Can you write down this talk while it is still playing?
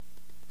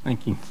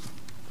Thank you.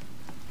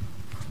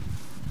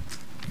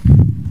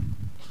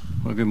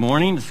 Well, good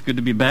morning. It's good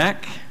to be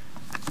back.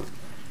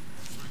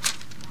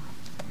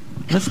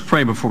 Let's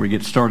pray before we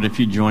get started, if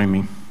you join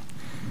me.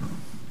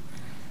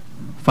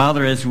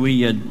 Father, as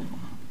we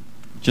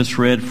just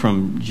read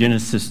from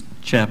Genesis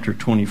chapter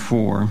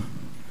 24,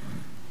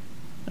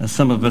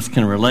 some of us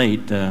can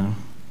relate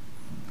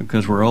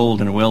because we're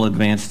old and well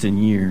advanced in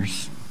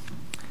years.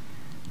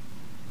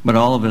 But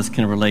all of us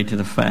can relate to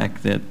the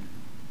fact that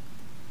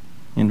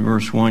in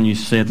verse 1 you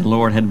said the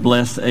Lord had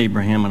blessed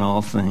Abraham in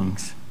all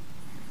things.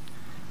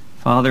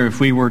 Father, if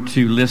we were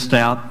to list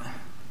out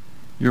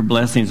your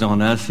blessings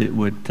on us, it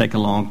would take a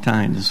long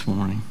time this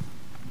morning.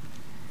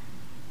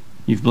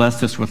 You've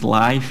blessed us with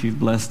life. You've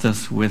blessed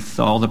us with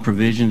all the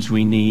provisions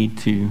we need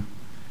to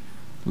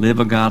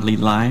live a godly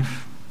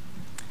life.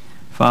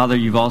 Father,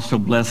 you've also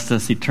blessed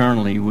us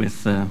eternally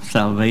with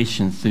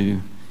salvation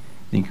through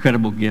the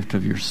incredible gift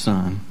of your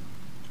Son.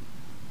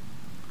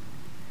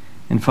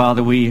 And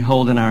Father, we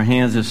hold in our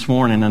hands this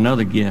morning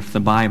another gift, the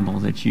Bible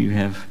that you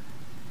have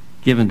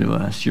given to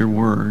us, your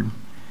Word.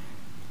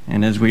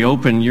 And as we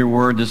open your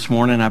Word this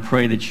morning, I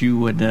pray that you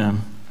would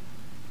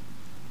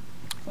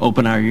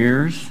open our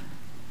ears,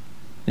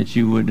 that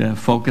you would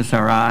focus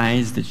our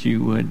eyes, that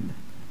you would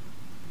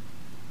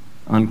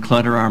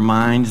unclutter our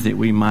minds, that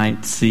we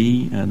might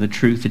see the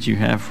truth that you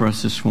have for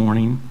us this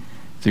morning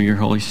through your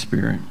Holy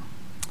Spirit.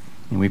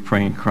 And we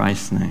pray in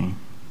Christ's name.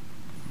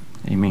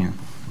 Amen.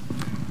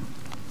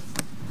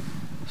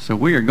 So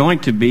we are going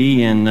to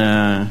be in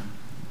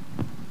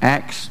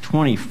Acts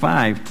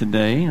 25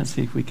 today. Let's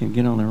see if we can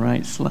get on the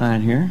right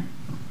slide here.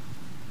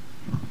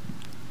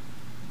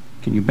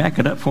 Can you back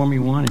it up for me,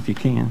 one, if you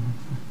can?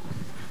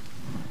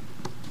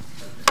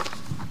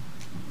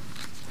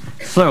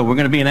 So we're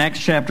going to be in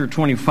Acts chapter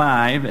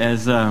 25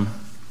 as...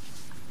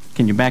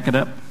 can you back it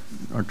up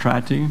or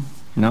try to?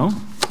 No?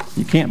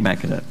 You can't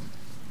back it up.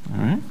 All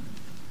right.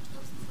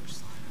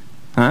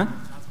 Huh?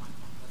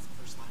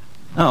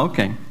 Oh,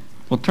 okay.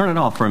 Well, turn it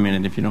off for a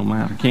minute if you don't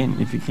mind.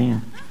 If you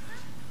can.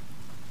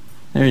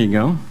 There you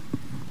go.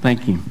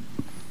 Thank you.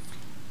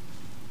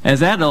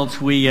 As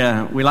adults, we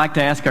like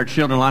to ask our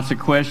children lots of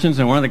questions,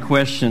 and one of the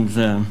questions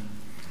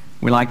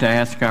we like to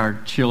ask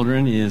our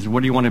children is, what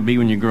do you want to be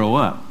when you grow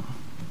up?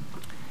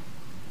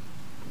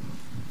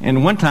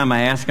 And one time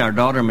I asked our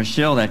daughter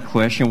Michelle that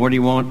question, what do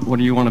you want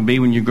to be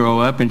when you grow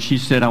up? And she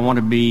said, I want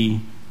to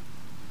be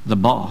the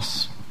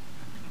boss.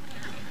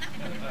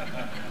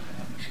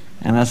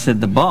 And I said,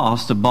 the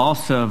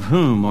boss of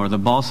whom, or the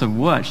boss of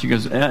what? She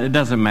goes, it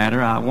doesn't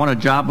matter. I want a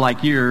job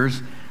like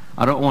yours.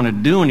 I don't want to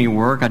do any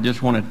work. I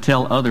just want to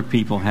tell other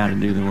people how to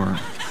do the work.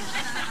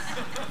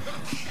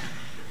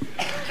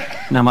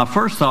 Now, my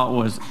first thought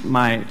was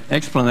my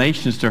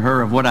explanations to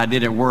her of what I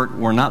did at work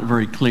were not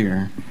very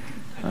clear.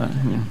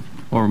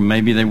 Or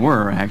maybe they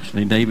were,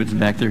 actually. David's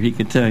back there. He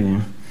could tell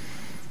you.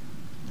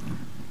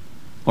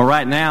 Well,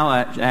 right now,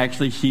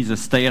 actually, she's a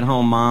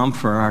stay-at-home mom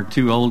for our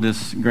two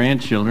oldest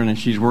grandchildren, and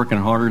she's working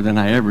harder than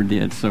I ever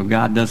did. So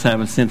God does have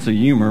a sense of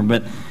humor.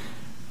 But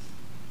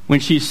when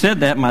she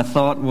said that, my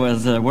thought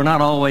was, we're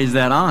not always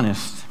that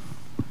honest.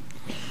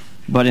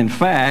 But in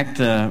fact,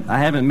 I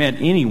haven't met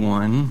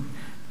anyone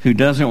who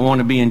doesn't want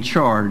to be in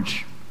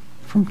charge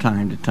from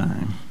time to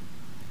time.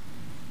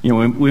 You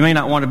know, we may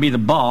not want to be the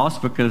boss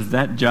because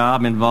that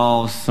job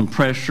involves some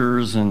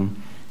pressures and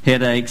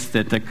headaches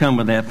that come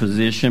with that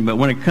position. But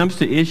when it comes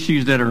to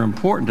issues that are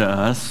important to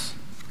us,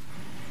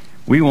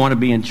 we want to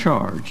be in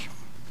charge,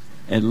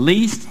 at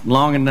least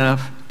long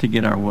enough to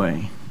get our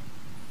way.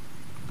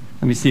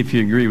 Let me see if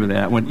you agree with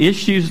that. When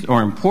issues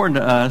are important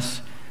to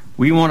us,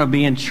 we want to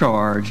be in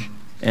charge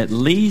at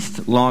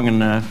least long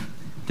enough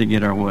to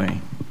get our way.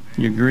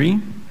 You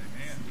agree?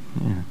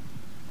 Yeah.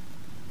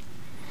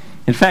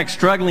 In fact,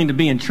 struggling to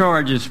be in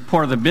charge is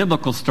part of the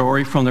biblical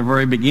story from the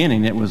very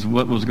beginning. It was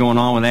what was going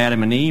on with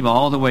Adam and Eve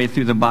all the way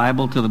through the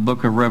Bible to the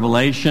book of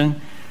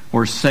Revelation,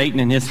 where Satan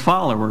and his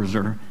followers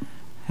are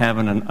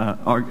having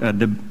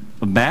a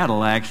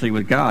battle, actually,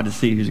 with God to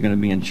see who's going to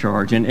be in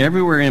charge, and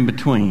everywhere in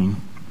between.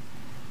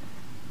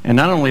 And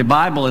not only the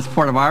Bible is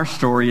part of our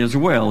story as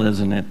well,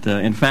 isn't it?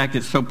 In fact,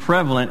 it's so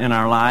prevalent in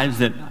our lives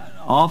that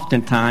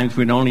oftentimes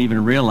we don't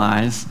even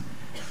realize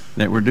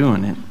that we're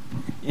doing it.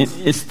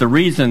 It's the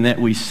reason that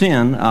we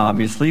sin,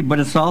 obviously, but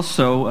it's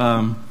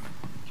also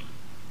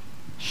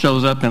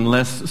shows up in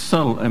less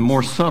subtle and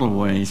more subtle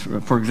ways.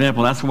 For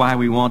example, that's why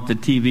we want the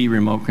TV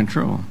remote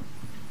control.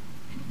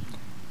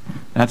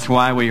 That's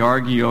why we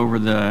argue over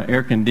the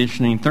air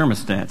conditioning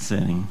thermostat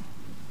setting.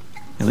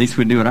 At least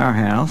we do at our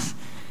house.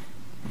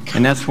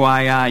 And that's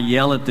why I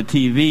yell at the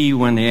TV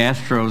when the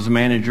Astros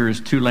manager is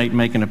too late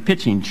making a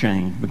pitching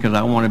change, because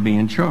I want to be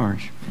in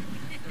charge.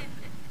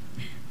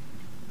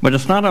 But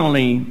it's not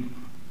only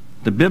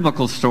the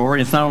biblical story,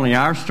 it's not only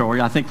our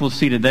story. I think we'll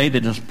see today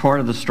that it's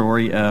part of the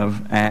story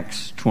of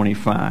Acts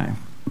 25.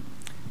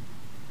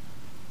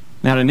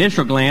 Now, at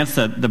initial glance,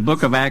 the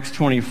book of Acts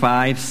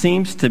 25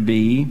 seems to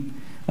be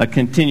a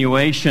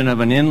continuation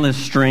of an endless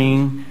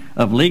string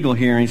of legal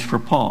hearings for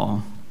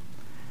Paul.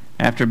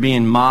 After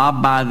being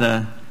mobbed by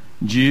the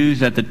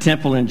Jews at the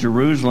temple in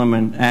Jerusalem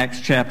in Acts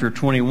chapter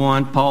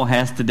 21, Paul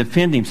has to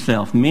defend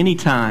himself many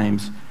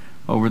times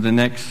over the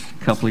next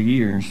couple of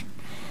years.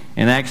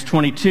 In Acts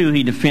 22,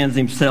 he defends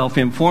himself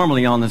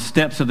informally on the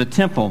steps of the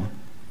temple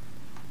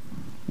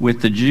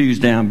with the Jews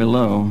down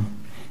below.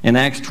 In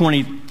Acts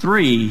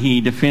 23,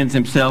 he defends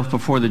himself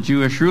before the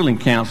Jewish ruling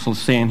council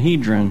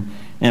Sanhedrin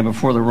and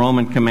before the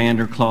Roman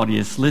commander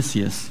Claudius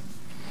Lysias.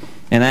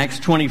 In Acts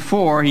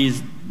 24,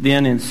 he's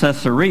then in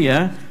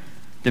Caesarea,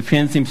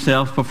 defends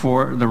himself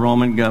before the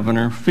Roman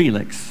governor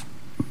Felix.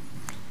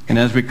 And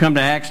as we come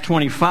to Acts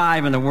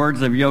 25, in the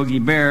words of Yogi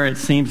Bear, it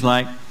seems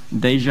like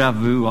deja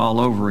vu all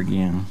over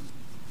again.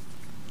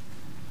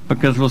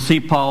 Because we'll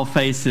see Paul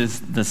faces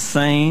the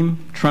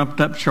same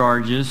trumped-up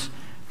charges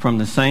from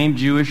the same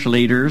Jewish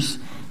leaders.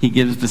 He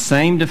gives the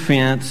same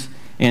defense,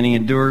 and he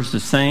endures the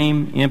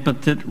same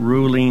impotent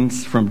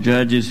rulings from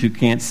judges who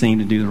can't seem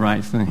to do the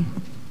right thing.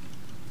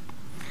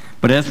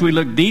 But as we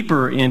look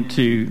deeper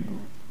into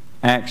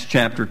Acts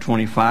chapter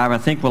 25, I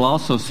think we'll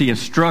also see a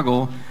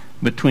struggle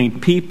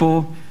between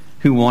people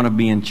who want to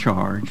be in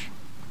charge.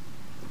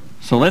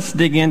 So let's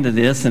dig into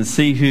this and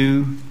see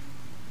who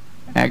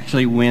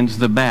actually wins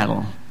the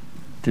battle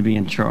to be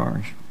in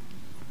charge.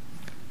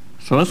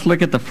 So let's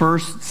look at the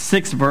first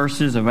 6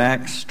 verses of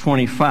Acts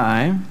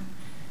 25.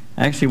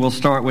 Actually, we'll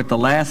start with the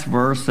last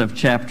verse of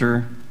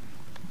chapter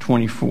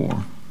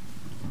 24.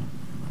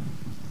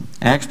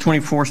 Acts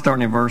 24,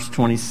 starting in verse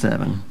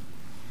 27.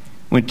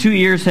 When 2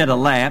 years had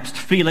elapsed,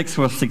 Felix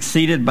was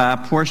succeeded by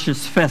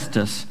Porcius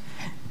Festus,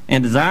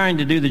 and desiring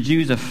to do the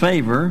Jews a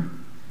favor,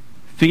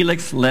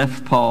 Felix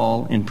left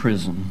Paul in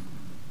prison.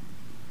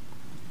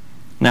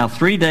 Now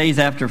 3 days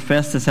after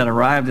Festus had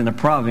arrived in the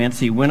province,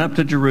 he went up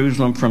to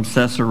Jerusalem from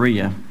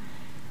Caesarea.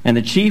 And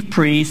the chief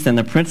priests and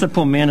the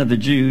principal men of the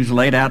Jews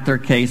laid out their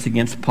case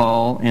against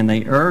Paul, and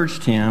they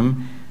urged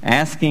him,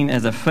 asking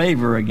as a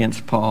favor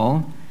against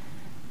Paul,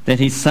 that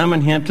he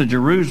summon him to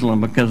Jerusalem,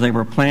 because they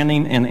were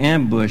planning an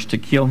ambush to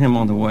kill him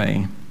on the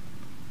way.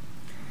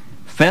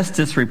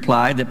 Festus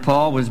replied that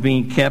Paul was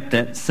being kept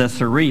at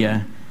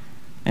Caesarea,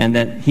 and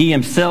that he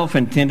himself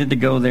intended to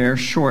go there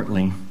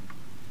shortly.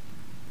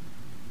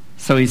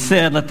 So he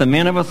said, "Let the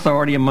men of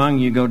authority among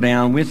you go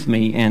down with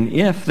me, and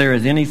if there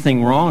is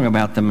anything wrong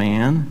about the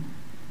man,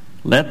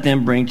 let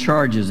them bring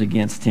charges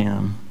against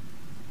him."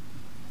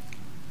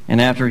 And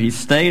after he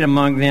stayed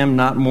among them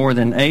not more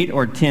than 8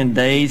 or 10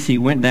 days, he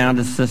went down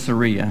to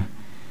Caesarea.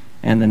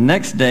 And the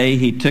next day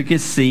he took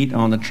his seat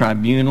on the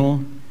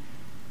tribunal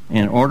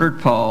and ordered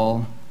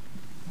Paul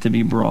to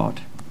be brought.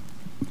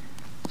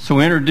 So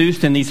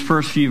introduced in these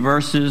first few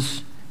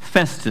verses,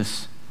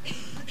 Festus,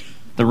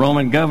 the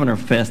Roman governor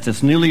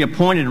Festus, newly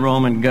appointed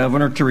Roman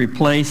governor to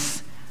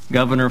replace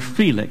Governor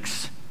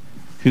Felix,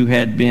 who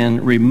had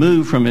been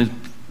removed from his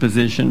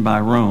position by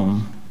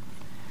Rome.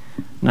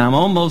 Now, I'm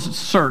almost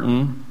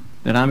certain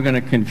that I'm going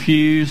to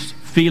confuse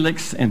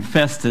Felix and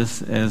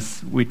Festus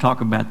as we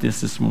talk about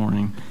this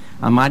morning.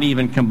 I might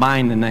even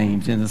combine the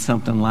names into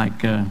something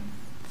like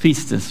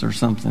Festus or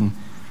something.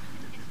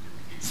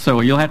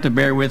 So you'll have to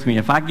bear with me.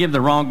 If I give the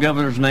wrong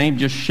governor's name,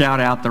 just shout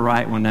out the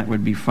right one. That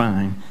would be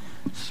fine.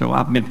 So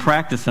I've been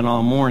practicing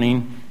all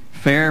morning.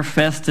 Fair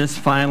Festus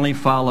finally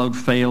followed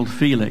failed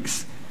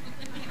Felix.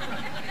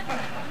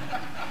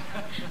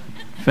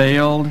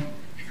 Failed.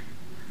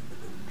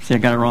 See, I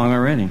got it wrong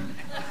already.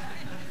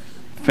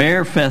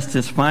 Fair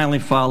Festus finally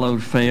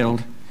followed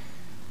failed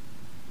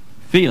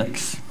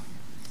Felix.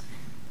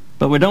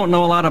 But we don't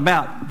know a lot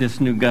about this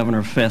new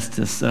governor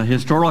Festus.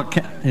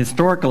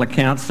 Historical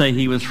accounts say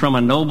he was from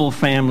a noble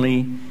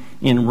family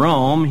in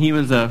Rome. He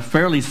was a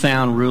fairly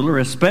sound ruler,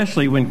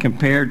 especially when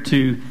compared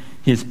to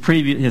his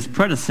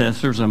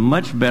predecessors, a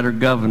much better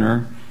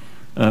governor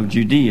of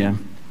Judea.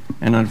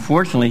 And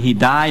unfortunately, he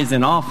dies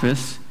in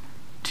office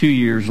 2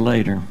 years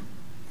later.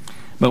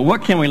 But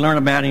what can we learn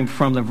about him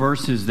from the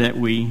verses that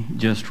we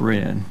just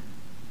read?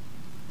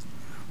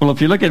 Well, if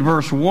you look at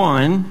verse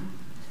 1,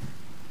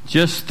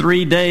 just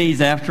 3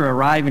 days after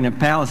arriving in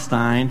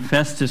Palestine,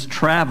 Festus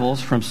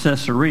travels from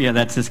Caesarea,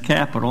 that's his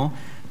capital,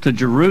 to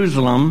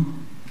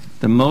Jerusalem,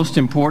 the most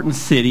important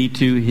city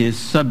to his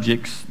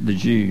subjects, the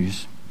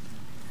Jews.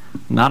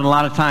 Not a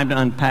lot of time to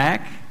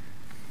unpack,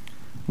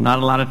 not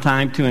a lot of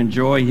time to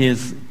enjoy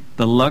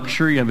the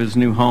luxury of his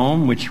new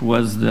home, which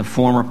was the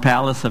former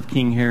palace of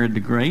King Herod the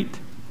Great.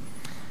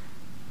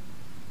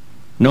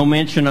 No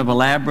mention of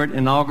elaborate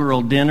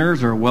inaugural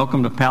dinners or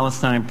welcome to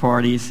Palestine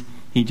parties.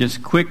 He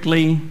just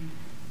quickly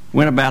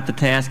went about the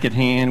task at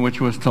hand, which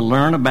was to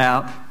learn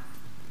about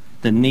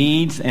the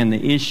needs and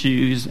the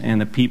issues and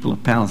the people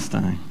of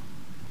Palestine.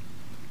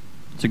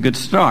 It's a good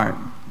start.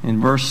 In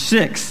verse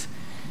 6,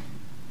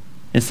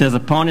 it says,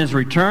 upon his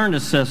return to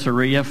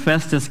Caesarea,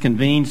 Festus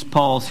convenes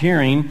Paul's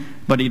hearing,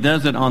 but he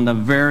does it on the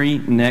very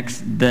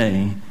next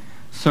day.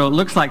 So it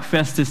looks like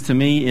Festus to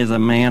me is a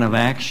man of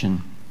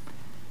action.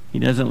 He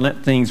doesn't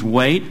let things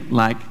wait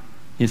like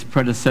his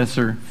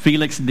predecessor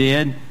Felix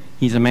did.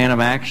 He's a man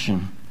of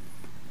action.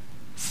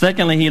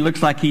 Secondly, he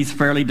looks like he's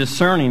fairly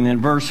discerning.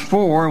 In verse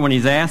 4, when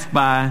he's asked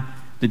by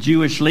the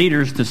Jewish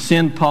leaders to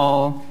send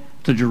Paul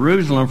to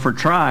Jerusalem for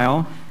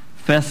trial,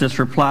 Festus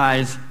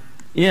replies,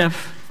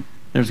 if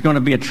there's going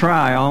to be a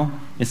trial,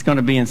 it's going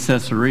to be in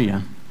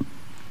Caesarea.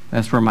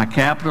 That's where my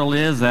capital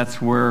is.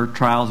 That's where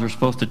trials are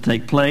supposed to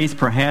take place.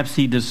 Perhaps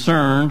he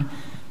discerned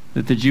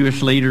that the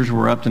Jewish leaders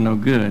were up to no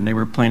good. They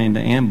were planning to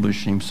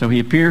ambush him. So he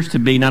appears to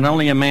be not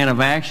only a man of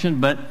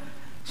action, but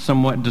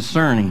somewhat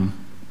discerning.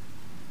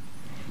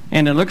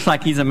 And it looks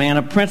like he's a man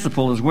of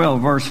principle as well.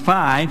 Verse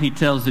 5, he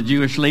tells the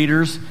Jewish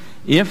leaders,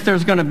 if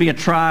there's going to be a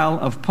trial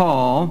of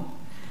Paul,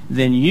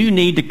 then you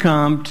need to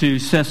come to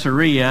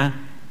Caesarea,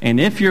 and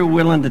if you're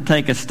willing to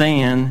take a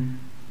stand,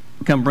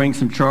 come bring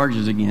some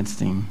charges against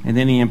him. And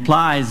then he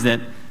implies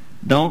that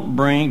don't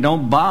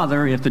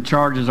bother if the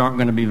charges aren't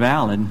going to be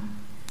valid.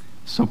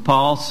 So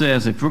Paul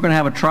says, if we're going to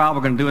have a trial,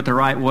 we're going to do it the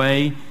right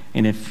way.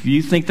 And if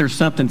you think there's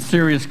something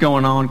serious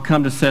going on,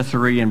 come to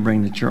Caesarea and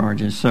bring the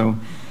charges. So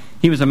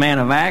he was a man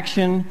of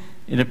action.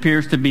 It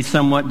appears to be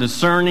somewhat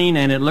discerning,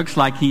 and it looks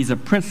like he's a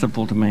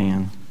principled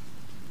man.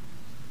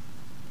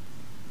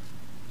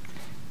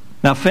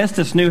 Now,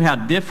 Festus knew how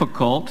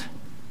difficult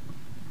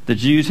the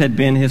Jews had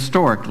been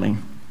historically,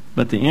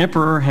 but the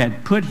emperor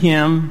had put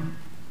him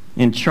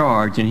in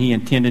charge, and he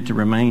intended to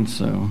remain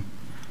so.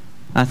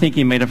 I think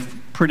he made a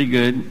pretty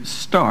good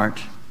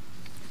start.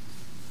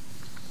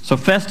 So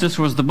Festus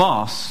was the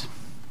boss.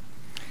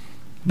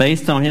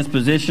 Based on his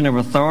position of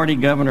authority,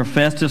 Governor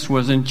Festus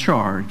was in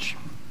charge.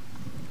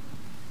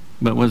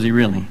 But was he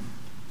really?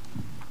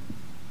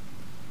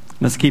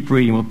 Let's keep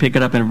reading. We'll pick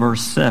it up in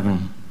verse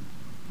 7.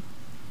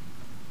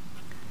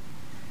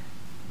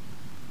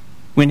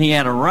 When he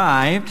had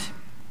arrived,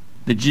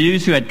 the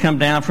Jews who had come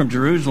down from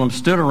Jerusalem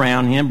stood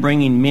around him,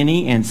 bringing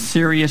many and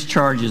serious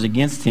charges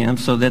against him,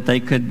 so that they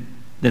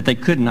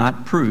could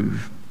not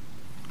prove.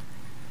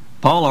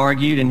 Paul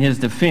argued in his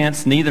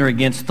defense, neither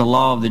against the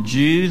law of the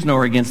Jews,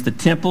 nor against the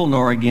temple,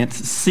 nor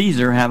against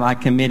Caesar have I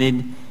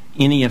committed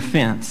any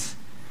offense.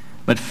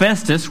 But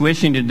Festus,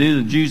 wishing to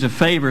do the Jews a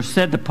favor,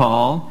 said to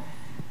Paul,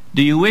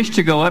 do you wish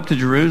to go up to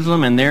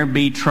Jerusalem and there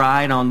be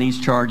tried on these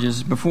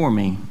charges before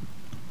me?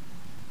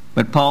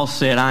 But Paul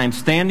said, I am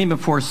standing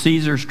before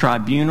Caesar's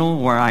tribunal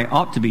where I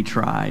ought to be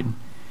tried.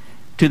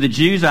 To the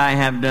Jews I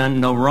have done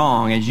no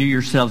wrong, as you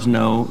yourselves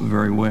know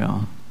very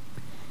well.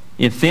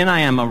 If then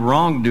I am a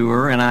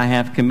wrongdoer and I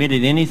have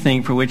committed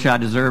anything for which I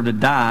deserve to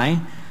die,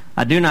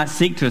 I do not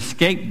seek to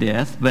escape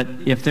death, but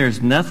if there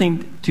is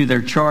nothing to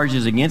their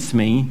charges against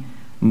me,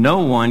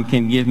 no one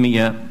can give me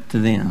up to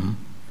them.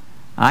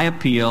 I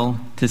appeal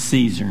to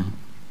Caesar.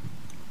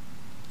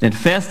 Then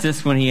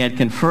Festus, when he had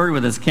conferred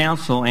with his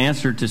council,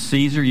 answered to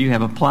Caesar, you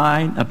have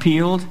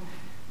appealed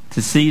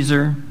to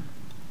Caesar,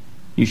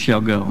 you shall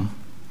go.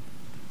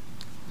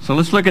 So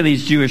let's look at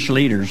these Jewish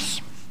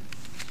leaders.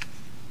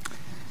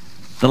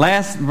 The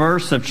last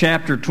verse of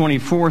chapter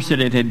 24 said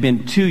it had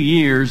been 2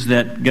 years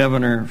that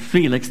Governor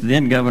Felix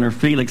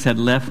had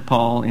left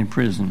Paul in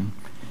prison.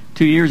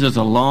 2 years is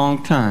a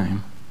long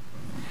time.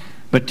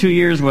 But 2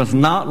 years was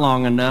not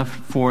long enough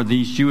for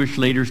these Jewish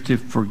leaders to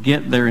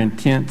forget their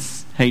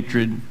intense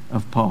hatred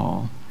of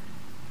Paul,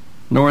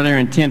 nor their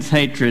intense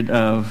hatred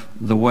of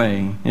the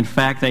way. In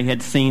fact, they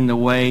had seen the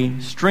way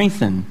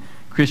strengthen.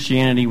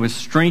 Christianity was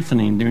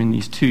strengthening during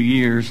these 2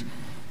 years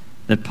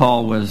that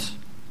Paul was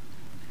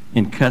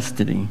in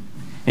custody.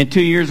 And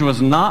 2 years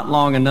was not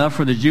long enough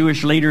for the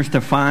Jewish leaders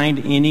to find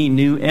any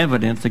new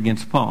evidence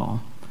against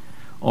Paul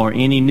or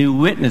any new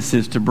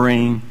witnesses to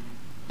bring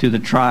to the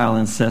trial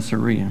in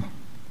Caesarea.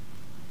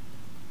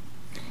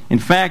 In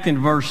fact, in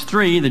verse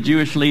 3, the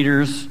Jewish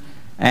leaders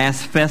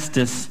asked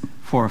Festus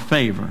for a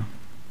favor.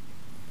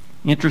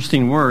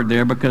 Interesting word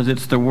there because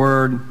it's the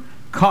word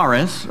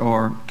charis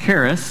or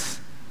charis.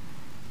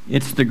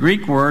 It's the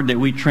Greek word that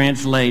we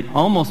translate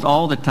almost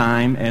all the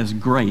time as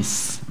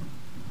grace.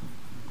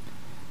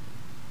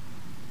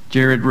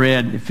 Jared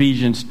read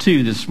Ephesians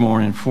 2 this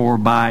morning, for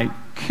by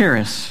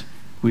charis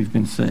we've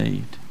been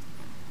saved.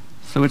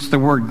 So it's the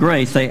word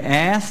grace. They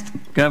asked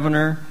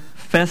Governor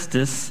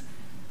Festus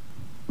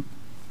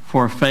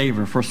for a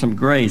favor, for some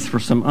grace, for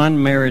some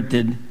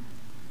unmerited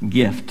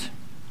gift.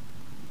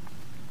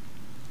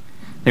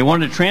 They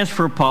wanted to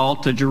transfer Paul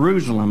to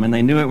Jerusalem, and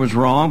they knew it was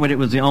wrong, but it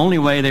was the only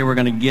way they were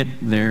going to get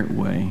their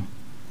way.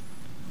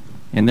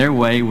 And their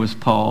way was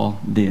Paul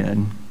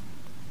dead.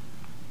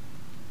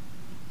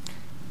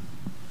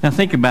 Now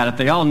think about it.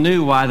 They all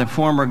knew why the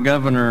former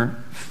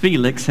governor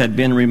Felix had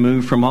been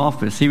removed from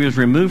office. He was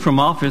removed from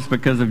office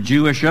because of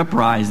Jewish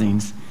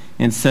uprisings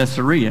in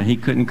Caesarea. He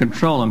couldn't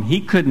control them.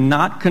 He could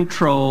not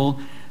control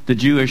the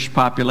Jewish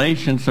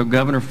population, so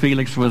Governor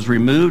Felix was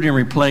removed and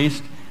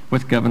replaced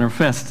with Governor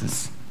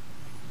Festus.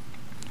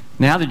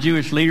 Now the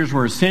Jewish leaders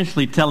were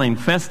essentially telling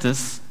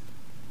Festus,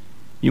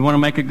 you want to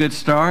make a good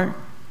start?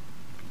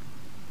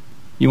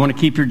 You want to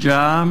keep your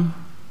job?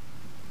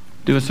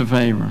 Do us a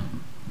favor.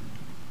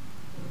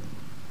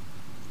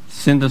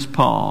 Send us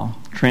Paul.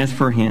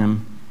 Transfer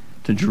him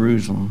to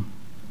Jerusalem.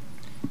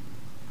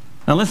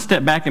 Now let's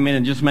step back a minute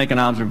and just make an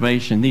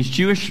observation. These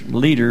Jewish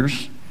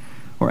leaders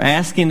were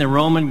asking the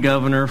Roman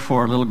governor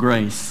for a little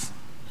grace.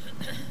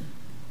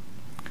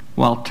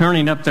 while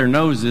turning up their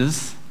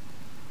noses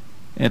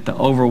at the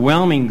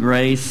overwhelming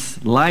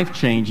grace,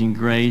 life-changing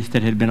grace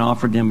that had been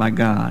offered them by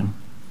God.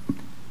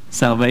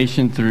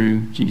 Salvation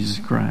through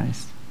Jesus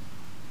Christ.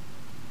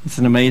 It's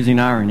an amazing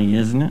irony,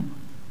 isn't it?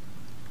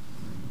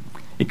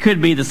 It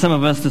could be that some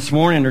of us this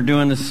morning are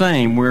doing the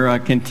same. We're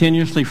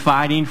continuously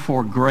fighting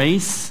for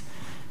grace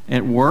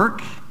at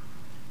work,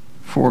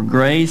 for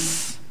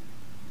grace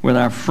with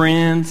our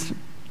friends,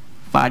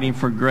 fighting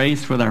for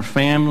grace with our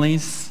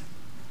families,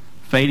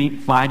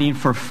 fighting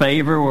for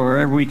favor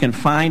wherever we can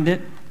find it,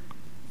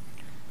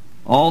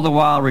 all the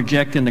while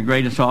rejecting the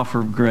greatest offer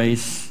of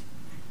grace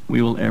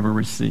we will ever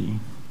receive.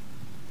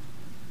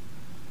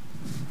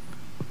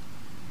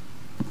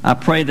 I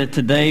pray that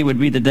today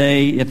would be the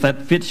day, if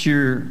that fits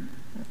your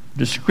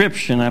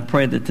description, I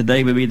pray that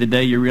today would be the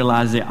day you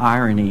realize the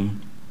irony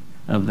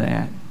of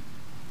that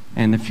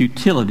and the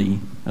futility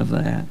of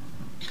that,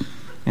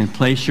 and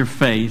place your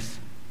faith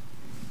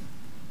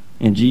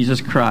in Jesus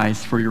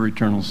Christ for your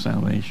eternal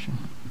salvation.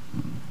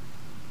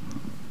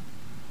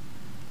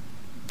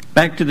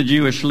 Back to the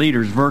Jewish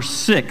leaders, verse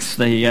 6,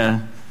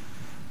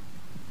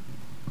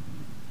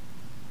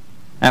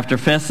 after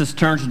Festus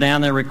turns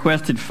down their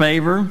requested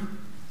favor,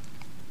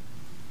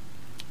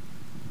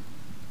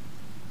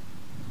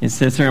 it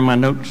says here in my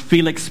notes,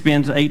 Felix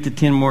spends 8 to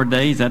 10 more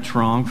days. That's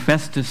wrong.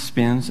 Festus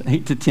spends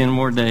 8 to 10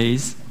 more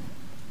days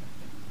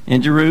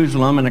in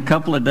Jerusalem, and a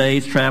couple of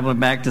days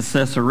traveling back to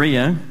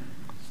Caesarea.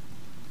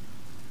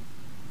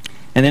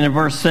 And then in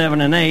verse 7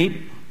 and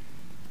 8,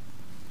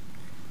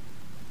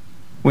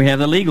 we have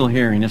the legal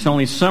hearing. It's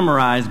only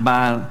summarized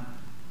by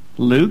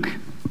Luke.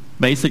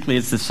 Basically,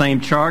 it's the same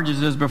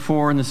charges as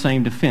before and the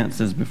same defense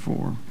as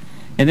before.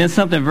 And then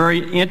something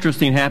very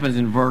interesting happens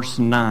in verse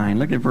 9.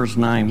 Look at verse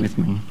 9 with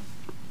me.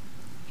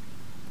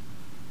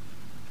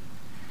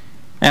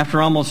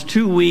 After almost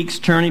 2 weeks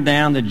turning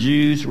down the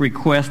Jews'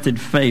 requested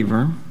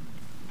favor,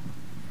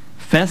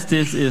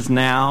 Festus is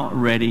now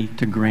ready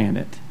to grant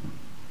it.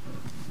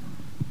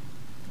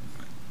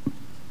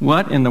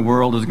 What in the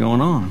world is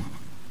going on?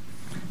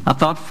 I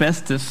thought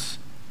Festus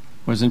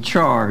was in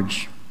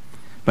charge,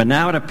 but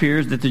now it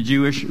appears that the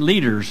Jewish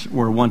leaders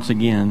were once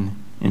again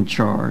in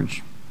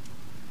charge.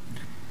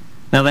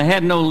 Now, they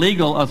had no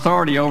legal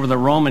authority over the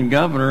Roman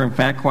governor. In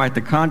fact, quite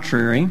the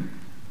contrary.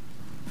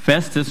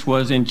 Festus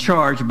was in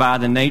charge by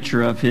the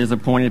nature of his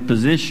appointed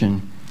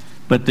position.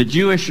 But the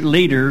Jewish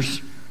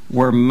leaders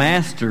were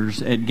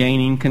masters at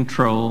gaining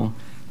control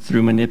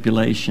through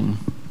manipulation.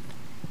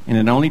 And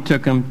it only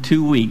took them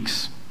 2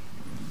 weeks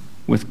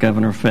with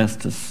Governor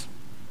Festus.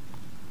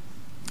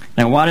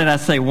 Now, why did I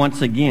say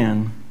once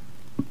again?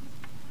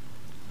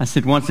 I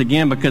said once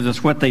again because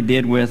it's what they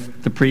did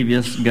with the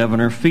previous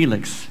governor,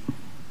 Felix.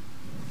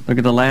 Look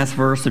at the last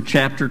verse of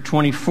chapter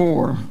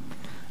 24.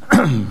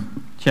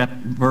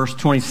 Verse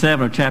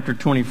 27 of chapter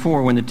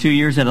 24. When the 2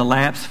 years had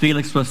elapsed,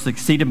 Felix was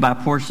succeeded by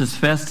Porcius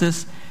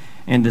Festus,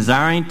 and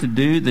desiring to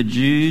do the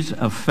Jews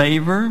a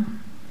favor,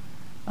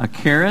 a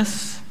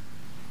charis,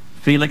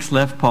 Felix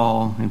left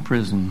Paul in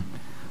prison.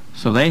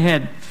 So they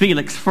had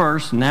Felix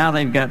first, now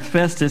they've got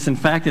Festus. In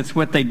fact, it's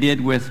what they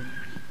did with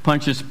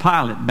Pontius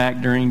Pilate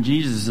back during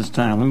Jesus'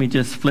 time. Let me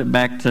just flip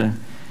back to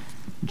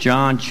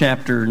John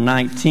chapter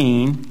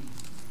 19.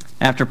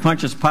 After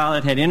Pontius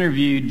Pilate had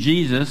interviewed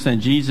Jesus, and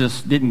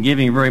Jesus didn't give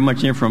him very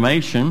much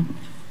information,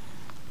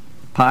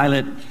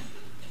 Pilate,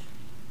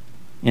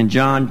 in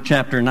John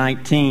chapter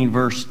 19,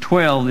 verse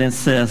 12, then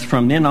says,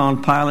 "From then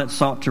on Pilate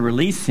sought to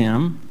release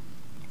him,"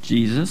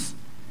 Jesus,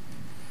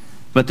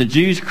 "but the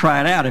Jews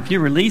cried out, 'If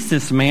you release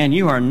this man,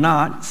 you are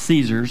not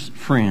Caesar's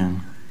friend.'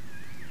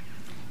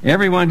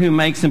 Everyone who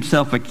makes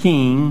himself a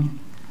king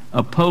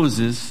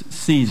opposes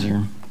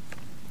Caesar."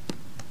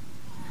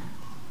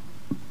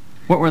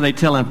 What were they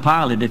telling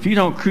Pilate? If you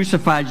don't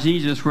crucify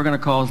Jesus, we're going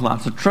to cause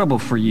lots of trouble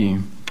for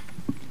you.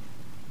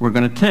 We're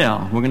going to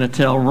tell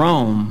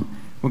Rome.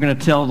 We're going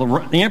to tell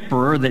the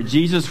emperor that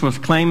Jesus was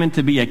claiming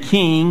to be a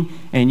king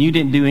and you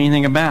didn't do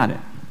anything about it.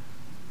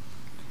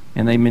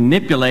 And they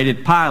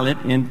manipulated Pilate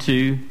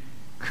into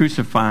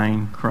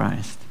crucifying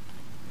Christ.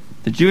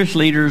 The Jewish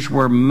leaders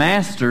were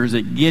masters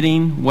at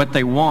getting what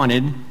they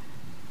wanted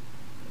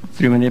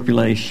through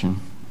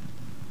manipulation.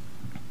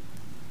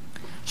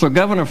 So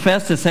Governor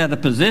Festus had the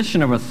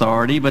position of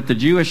authority, but the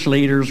Jewish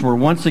leaders were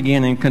once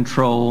again in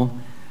control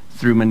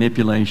through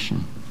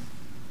manipulation.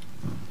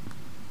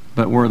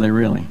 But were they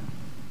really?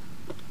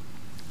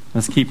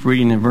 Let's keep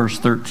reading in verse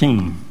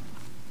 13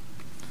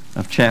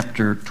 of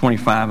chapter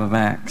 25 of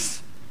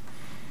Acts.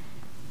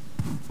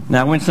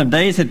 Now when some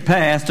days had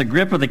passed,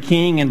 Agrippa the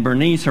king and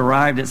Bernice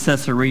arrived at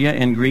Caesarea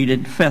and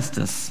greeted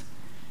Festus.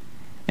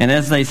 And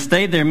as they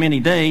stayed there many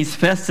days,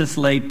 Festus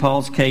laid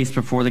Paul's case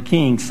before the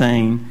king,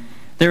 saying,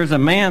 "There is a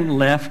man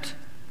left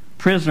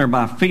prisoner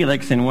by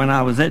Felix, and when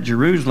I was at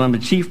Jerusalem, the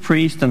chief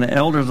priests and the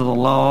elders of the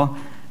law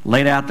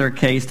laid out their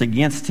case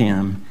against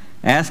him,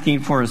 asking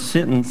for a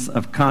sentence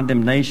of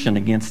condemnation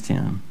against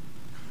him.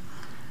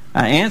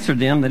 I answered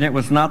them that it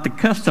was not the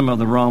custom of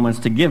the Romans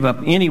to give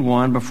up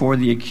anyone before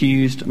the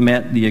accused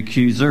met the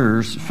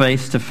accusers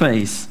face to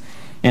face,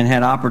 and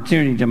had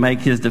opportunity to make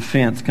his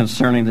defense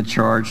concerning the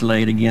charge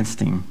laid against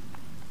him.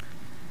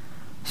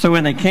 So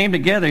when they came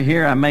together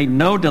here, I made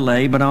no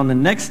delay, but on the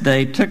next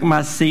day took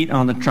my seat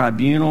on the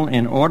tribunal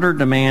and ordered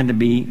the man to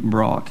be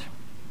brought.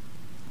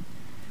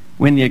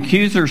 When the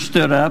accusers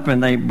stood up,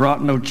 and they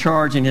brought no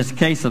charge in his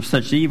case of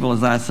such evil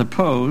as I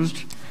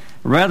supposed,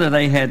 rather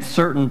they had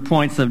certain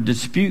points of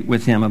dispute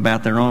with him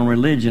about their own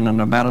religion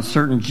and about a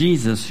certain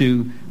Jesus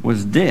who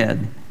was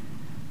dead,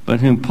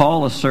 but whom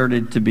Paul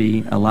asserted to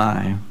be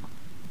alive.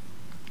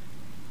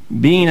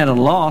 Being at a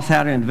loss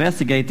how to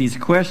investigate these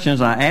questions,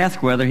 I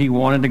asked whether he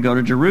wanted to go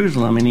to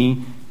Jerusalem,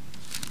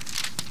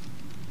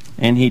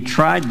 and he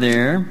tried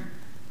there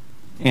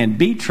and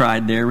be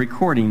tried there,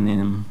 recording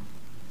them.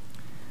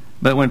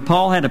 But when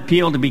Paul had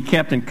appealed to be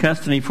kept in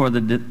custody for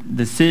the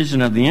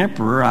decision of the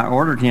emperor, I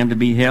ordered him to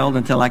be held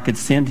until I could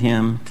send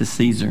him to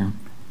Caesar.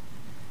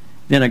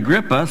 Then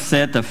Agrippa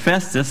said to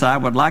Festus, I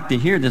would like to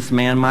hear this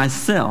man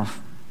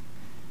myself.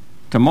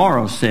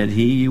 Tomorrow, said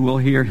he, you will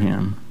hear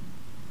him.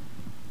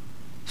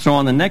 So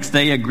on the next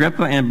day,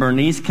 Agrippa and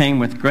Bernice came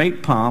with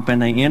great pomp,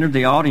 and they entered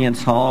the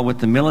audience hall with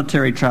the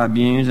military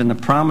tribunes and the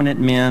prominent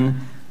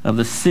men of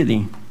the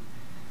city.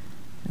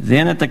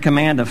 Then at the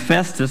command of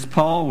Festus,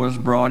 Paul was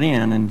brought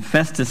in, and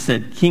Festus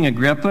said, King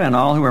Agrippa and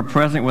all who are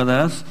present with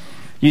us,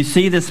 you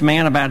see this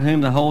man about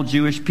whom the whole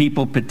Jewish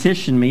people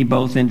petitioned me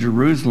both in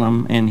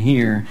Jerusalem and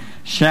here,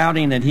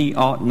 shouting that he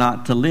ought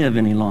not to live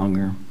any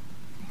longer.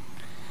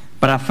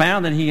 But I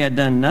found that he had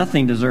done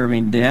nothing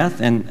deserving death,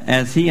 and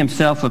as he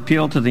himself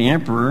appealed to the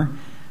emperor,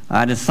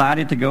 I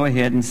decided to go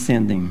ahead and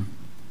send him.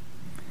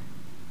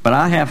 But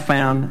I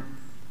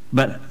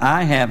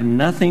have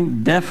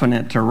nothing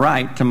definite to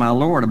write to my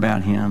Lord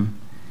about him.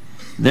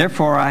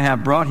 Therefore I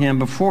have brought him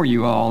before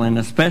you all, and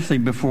especially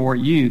before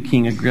you,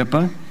 King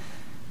Agrippa,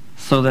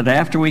 so that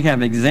after we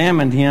have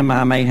examined him,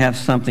 I may have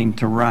something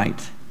to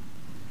write.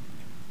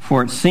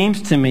 For it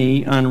seems to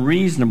me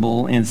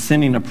unreasonable in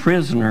sending a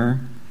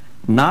prisoner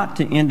not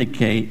to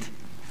indicate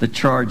the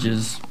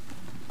charges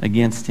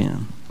against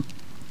him.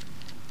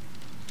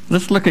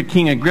 Let's look at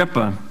King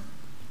Agrippa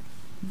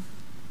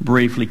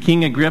briefly.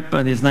 King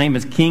Agrippa, his name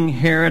is King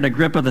Herod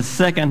Agrippa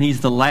II. He's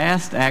the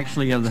last,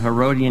 actually, of the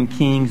Herodian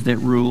kings that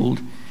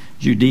ruled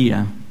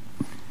Judea.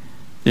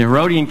 The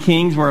Herodian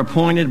kings were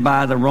appointed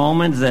by the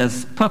Romans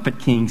as puppet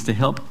kings to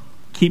help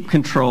keep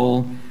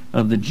control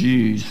of the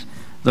Jews,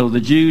 though the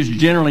Jews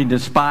generally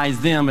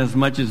despised them as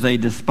much as they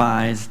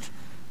despised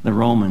the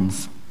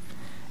Romans.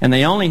 And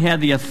they only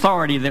had the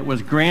authority that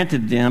was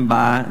granted them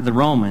by the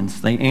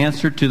Romans. They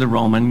answered to the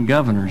Roman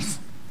governors.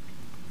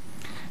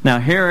 Now,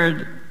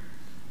 Herod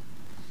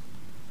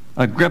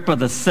Agrippa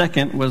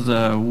II was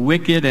a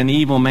wicked and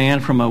evil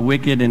man from a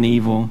wicked and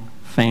evil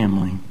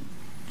family.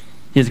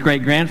 His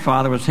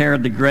great-grandfather was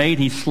Herod the Great.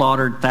 He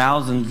slaughtered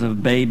thousands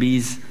of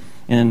babies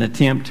in an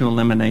attempt to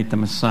eliminate the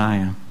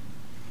Messiah.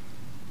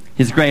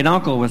 His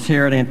great-uncle was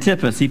Herod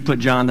Antipas. He put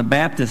John the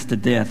Baptist to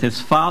death.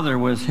 His father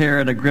was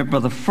Herod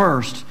Agrippa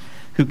I,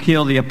 who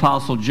killed the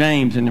Apostle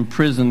James and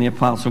imprisoned the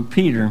Apostle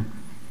Peter.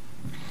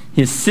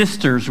 His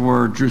sisters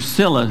were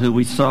Drusilla, who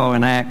we saw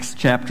in Acts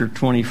chapter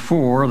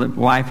 24, the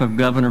wife of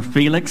Governor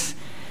Felix.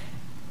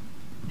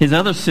 His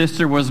other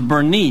sister was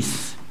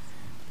Bernice,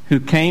 who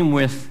came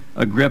with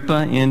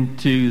Agrippa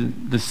into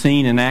the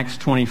scene in Acts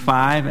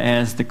 25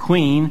 as the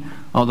queen,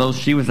 although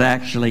she was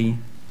actually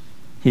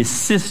his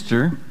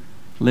sister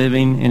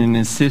living in an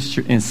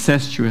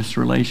incestuous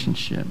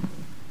relationship.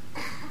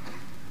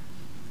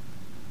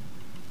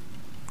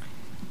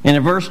 And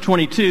in verse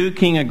 22,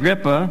 King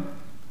Agrippa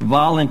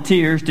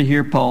volunteers to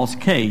hear Paul's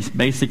case.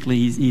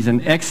 Basically, he's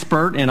an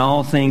expert in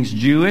all things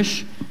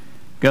Jewish.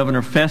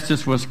 Governor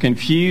Festus was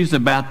confused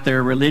about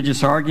their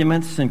religious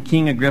arguments, and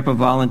King Agrippa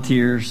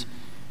volunteers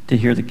to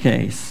hear the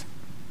case.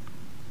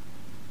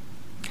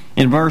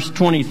 In verse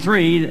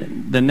 23,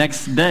 the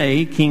next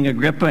day, King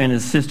Agrippa and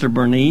his sister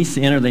Bernice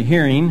enter the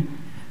hearing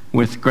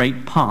with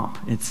great pomp,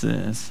 it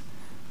says.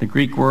 The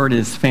Greek word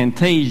is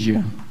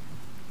phantasia.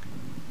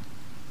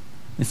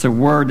 It's a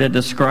word that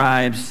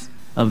describes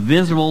a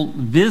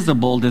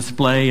visible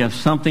display of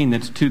something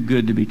that's too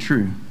good to be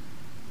true.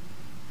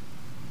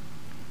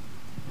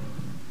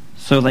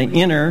 So they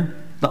enter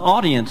the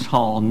audience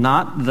hall,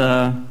 not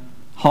the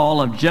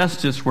hall of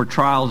justice where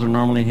trials are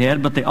normally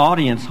held, but the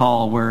audience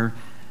hall where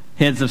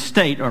heads of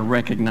state are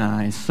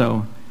recognized.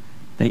 So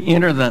they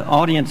enter the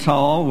audience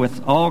hall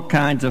with all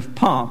kinds of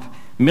pomp.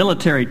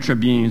 Military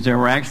tribunes. There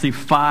were actually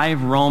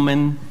 5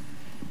 Roman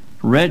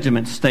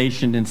regiments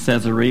stationed in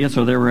Caesarea,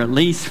 so there were at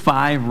least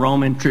 5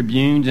 Roman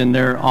tribunes and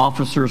their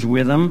officers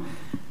with them,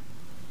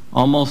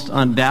 almost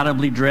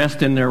undoubtedly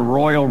dressed in their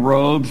royal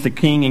robes, the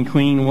king and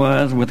queen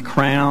was, with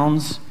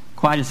crowns.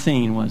 Quite a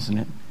scene, wasn't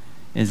it?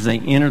 As they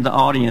entered the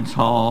audience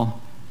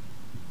hall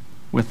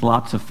with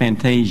lots of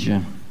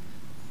fantasia.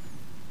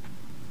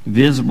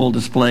 Visible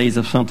displays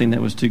of something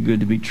that was too good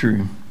to be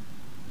true.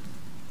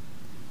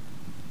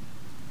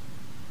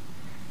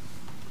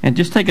 And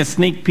just take a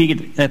sneak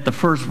peek at the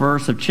first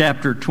verse of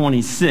chapter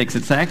 26.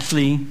 It's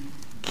actually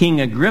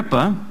King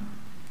Agrippa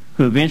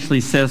who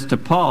eventually says to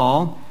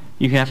Paul,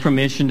 you have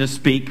permission to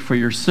speak for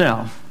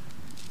yourself.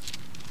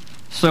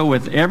 So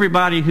with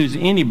everybody who's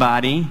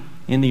anybody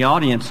in the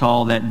audience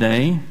hall that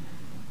day,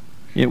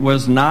 it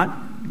was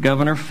not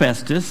Governor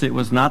Festus, it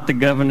was not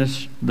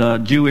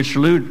the Jewish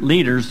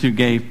leaders who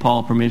gave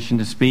Paul permission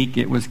to speak,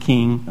 it was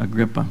King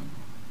Agrippa.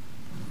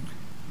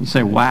 You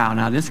say, wow,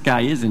 now this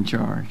guy is in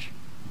charge.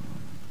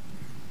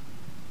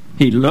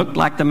 He looked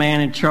like the man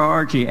in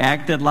charge. He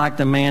acted like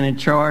the man in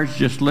charge.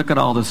 Just look at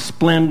all the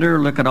splendor.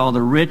 Look at all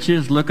the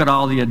riches. Look at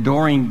all the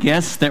adoring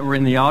guests that were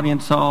in the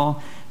audience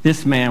hall.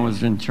 This man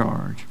was in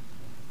charge.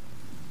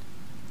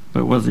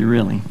 But was he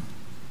really?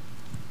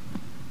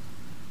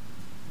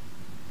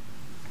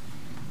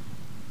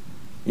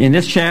 In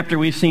this chapter,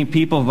 we've seen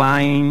people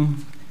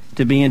vying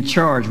to be in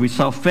charge. We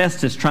saw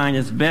Festus trying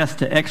his best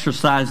to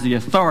exercise the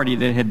authority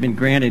that had been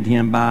granted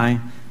him by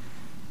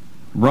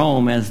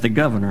Rome as the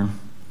governor.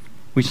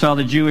 We saw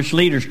the Jewish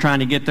leaders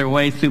trying to get their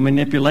way through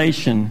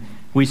manipulation.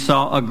 We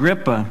saw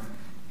Agrippa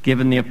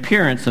given the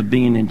appearance of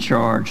being in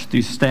charge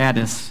through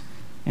status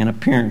and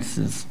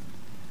appearances.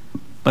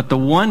 But the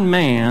one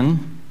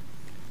man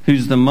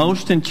who's the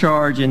most in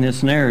charge in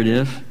this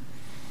narrative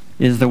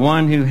is the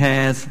one who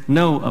has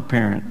no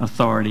apparent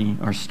authority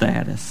or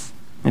status.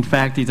 In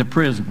fact, he's a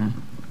prisoner.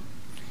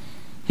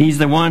 He's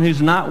the one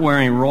who's not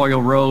wearing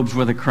royal robes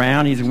with a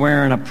crown. He's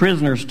wearing a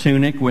prisoner's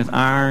tunic with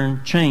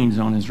iron chains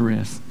on his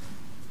wrists.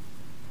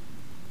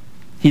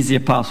 He's the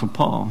Apostle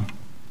Paul.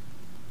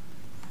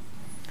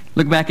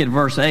 Look back at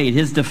verse 8.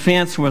 His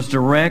defense was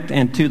direct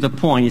and to the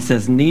point. He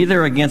says,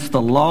 neither against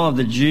the law of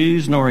the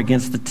Jews, nor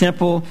against the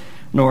temple,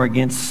 nor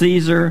against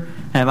Caesar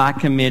have I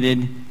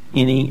committed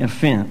any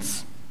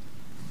offense.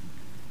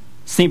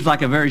 Seems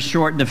like a very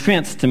short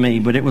defense to me,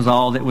 but it was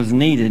all that was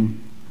needed.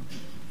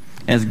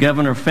 As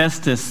Governor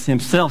Festus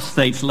himself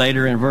states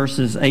later in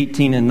verses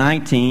 18 and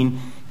 19,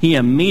 he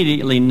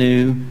immediately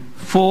knew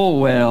full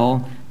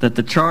well that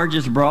the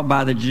charges brought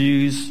by the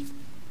Jews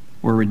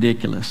were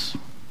ridiculous.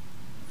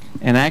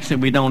 And actually,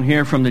 we don't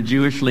hear from the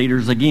Jewish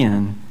leaders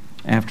again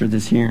after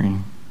this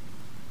hearing.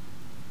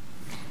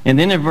 And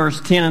then in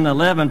verse 10 and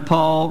 11,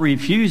 Paul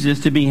refuses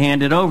to be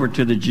handed over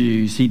to the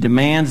Jews. He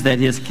demands that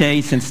his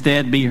case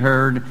instead be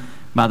heard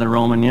by the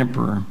Roman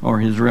emperor or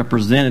his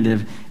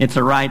representative. It's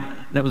a right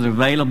that was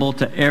available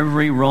to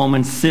every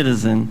Roman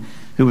citizen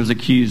who was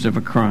accused of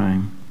a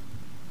crime.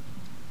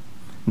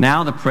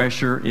 Now the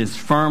pressure is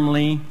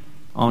firmly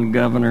on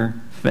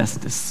Governor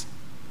Festus.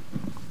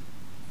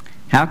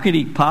 How could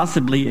he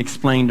possibly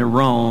explain to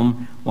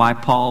Rome why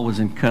Paul was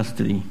in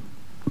custody?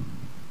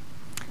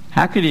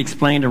 How could he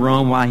explain to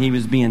Rome why he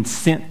was being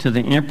sent to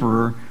the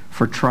emperor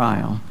for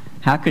trial?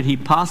 How could he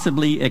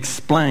possibly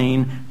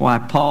explain why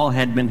Paul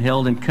had been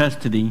held in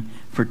custody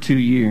for 2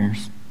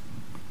 years?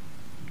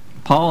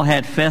 Paul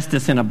had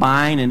Festus in a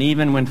bind, and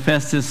even when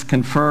Festus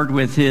conferred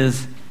with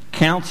his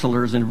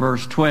counselors in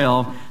verse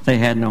 12, they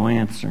had no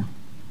answer.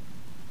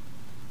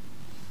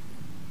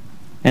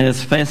 And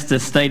as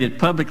Festus stated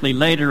publicly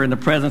later in the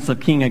presence of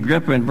King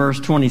Agrippa in verse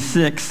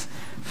 26,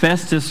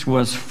 Festus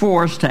was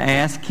forced to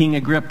ask King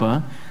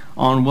Agrippa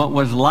on what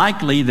was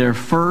likely their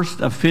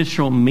first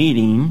official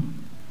meeting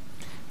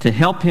to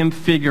help him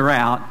figure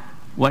out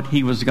what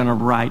he was going to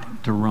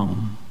write to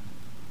Rome.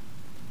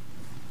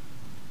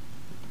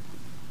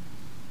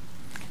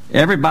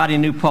 Everybody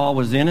knew Paul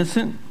was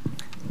innocent.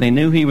 They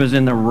knew he was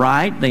in the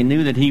right. They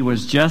knew that he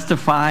was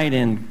justified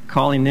in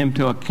calling them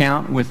to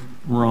account with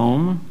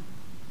Rome.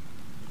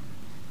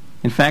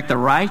 In fact, the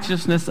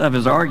righteousness of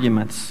his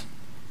arguments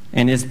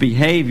and his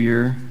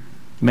behavior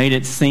made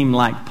it seem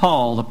like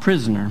Paul, the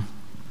prisoner,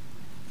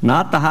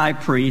 not the high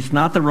priest,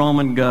 not the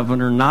Roman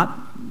governor, not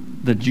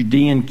the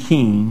Judean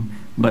king,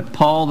 but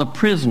Paul, the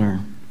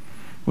prisoner,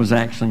 was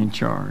actually in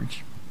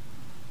charge.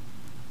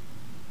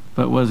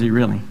 But was he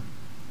really?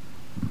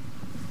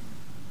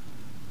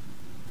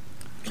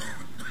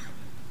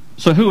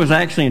 So who was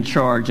actually in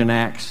charge in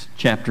Acts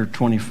chapter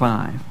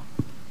 25?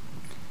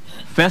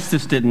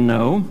 Festus didn't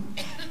know.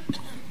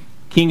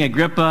 King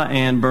Agrippa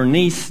and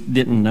Bernice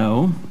didn't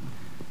know.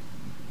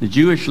 The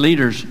Jewish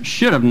leaders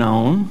should have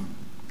known,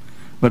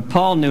 but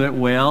Paul knew it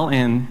well,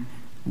 and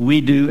we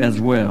do as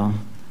well.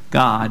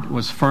 God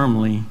was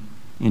firmly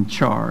in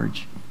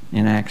charge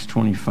in Acts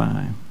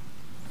 25.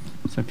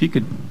 So if you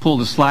could pull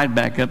the slide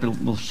back up,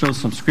 we'll show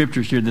some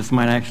scriptures here. This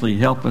might actually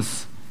help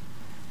us.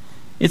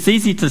 It's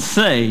easy to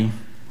say,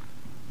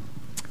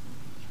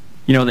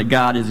 that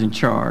God is in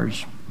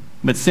charge.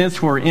 But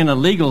since we're in a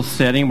legal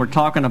setting, we're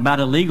talking about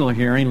a legal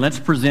hearing, let's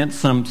present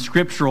some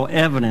scriptural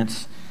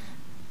evidence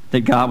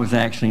that God was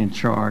actually in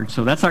charge.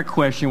 So that's our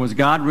question. Was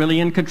God really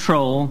in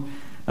control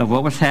of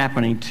what was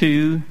happening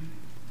to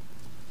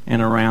and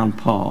around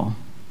Paul?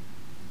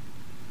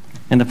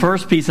 And the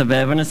first piece of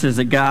evidence is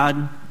that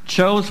God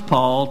chose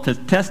Paul to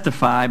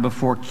testify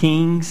before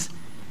kings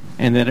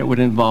and that it would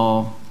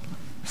involve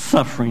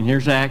suffering.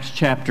 Here's Acts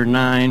chapter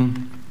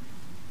 9,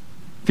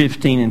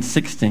 15 and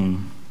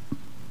 16.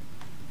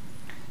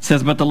 It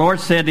says, "But the Lord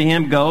said to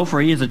him, Go,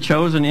 for he is a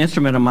chosen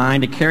instrument of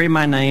mine to carry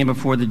my name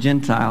before the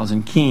Gentiles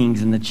and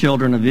kings and the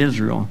children of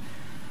Israel.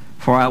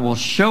 for I will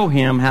show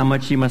him how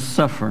much he must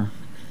suffer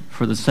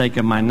for the sake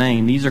of my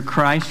name. These are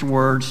Christ's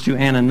words to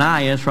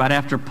Ananias right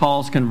after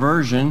Paul's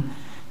conversion,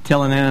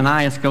 telling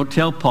Ananias, go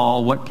tell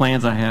Paul what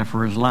plans I have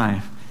for his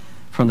life.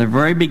 From the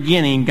very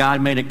beginning,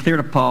 God made it clear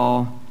to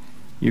Paul,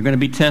 you're going to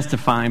be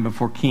testifying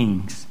before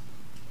kings,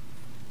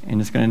 and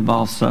it's going to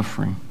involve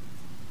suffering.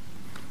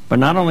 But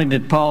not only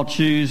did God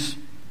choose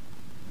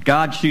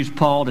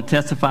Paul to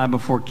testify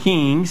before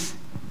kings,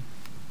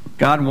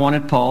 God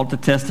wanted Paul to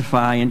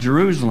testify in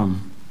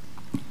Jerusalem.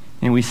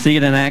 And we see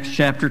it in Acts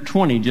chapter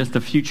 20, just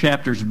a few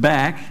chapters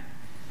back.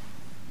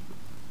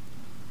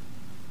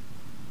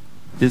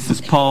 This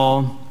is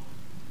Paul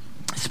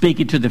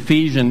speaking to the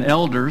Ephesian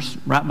elders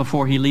right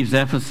before he leaves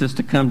Ephesus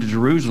to come to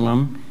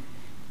Jerusalem.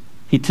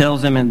 He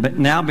tells them, "But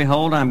now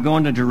behold, I am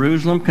going to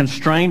Jerusalem,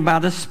 constrained by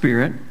the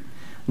Spirit,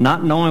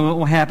 not knowing what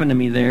will happen to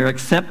me there,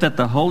 except that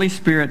the Holy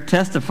Spirit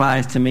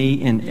testifies to me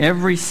in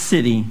every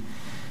city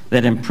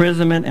that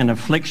imprisonment and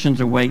afflictions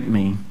await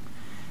me.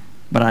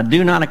 But I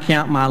do not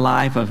account my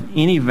life of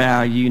any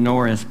value,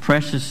 nor as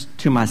precious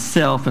to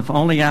myself, if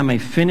only I may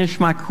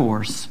finish my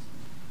course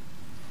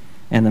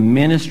and the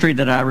ministry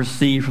that I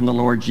received from the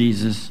Lord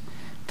Jesus,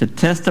 to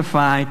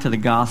testify to the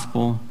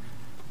gospel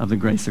of the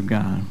grace of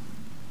God."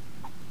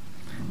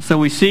 So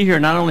we see here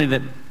not only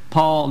that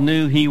Paul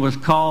knew he was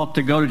called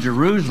to go to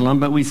Jerusalem,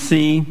 but we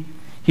see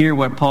here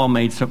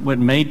what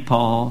made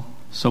Paul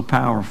so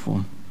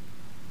powerful.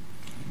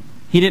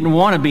 He didn't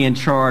want to be in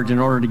charge in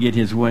order to get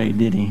his way,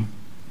 did he?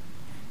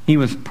 He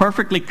was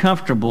perfectly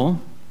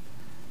comfortable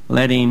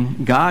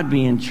letting God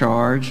be in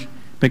charge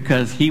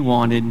because he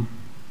wanted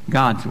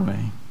God's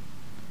way.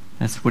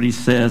 That's what he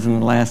says in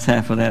the last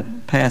half of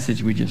that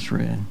passage we just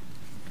read.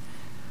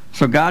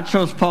 So God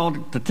chose Paul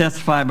to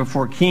testify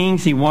before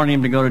kings. He wanted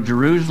him to go to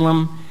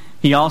Jerusalem.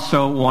 He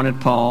also wanted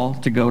Paul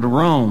to go to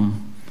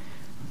Rome.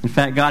 In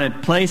fact, God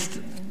had placed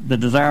the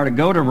desire to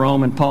go to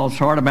Rome in Paul's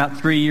heart about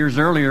 3 years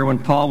earlier when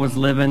Paul was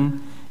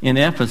living in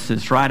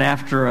Ephesus. Right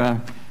after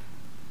a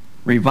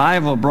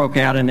revival broke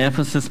out in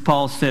Ephesus,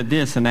 Paul said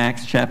this in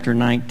Acts chapter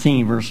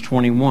 19, verse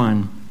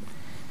 21.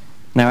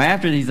 "Now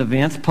after these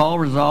events, Paul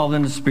resolved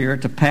in the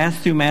Spirit to pass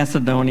through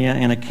Macedonia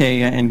and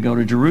Achaia and go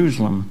to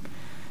Jerusalem,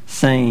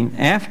 saying,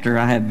 after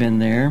I have been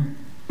there,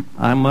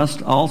 I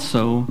must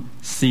also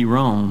see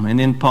Rome." And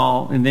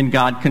then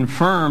God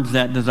confirms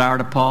that desire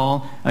to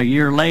Paul a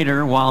year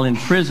later while in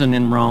prison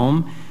in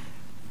Rome.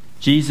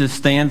 Jesus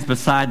stands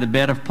beside the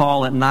bed of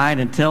Paul at night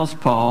and tells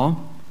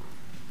Paul,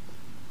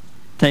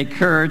 "Take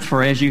courage,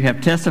 for as you have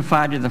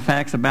testified to the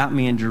facts about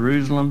me in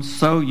Jerusalem,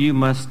 so you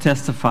must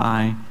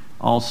testify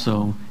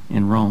also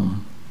in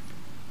Rome."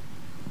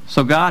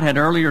 So God had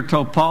earlier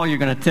told Paul, you're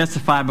going to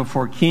testify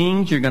before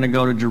kings, you're going to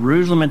go to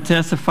Jerusalem and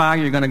testify,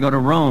 you're going to go to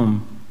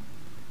Rome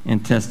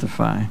and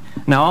testify.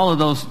 Now all of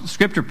those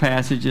scripture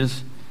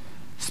passages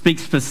speak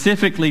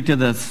specifically to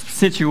the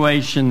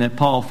situation that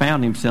Paul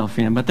found himself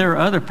in, but there are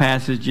other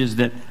passages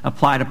that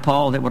apply to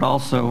Paul that would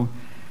also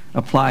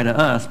apply to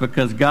us,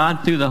 because God,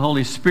 through the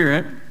Holy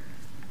Spirit,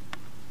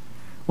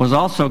 was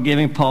also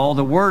giving Paul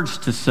the words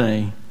to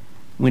say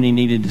when he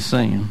needed to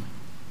say them.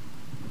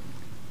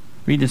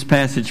 Read this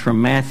passage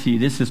from Matthew.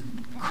 This is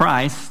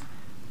Christ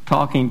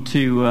talking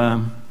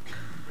to...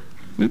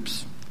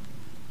 Let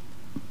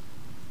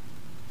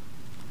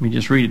me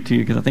just read it to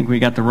you because I think we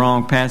got the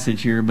wrong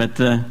passage here, but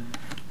let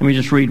me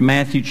just read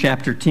Matthew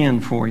chapter 10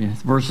 for you,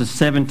 verses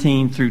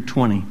 17 through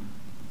 20.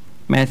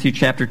 Matthew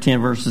chapter 10,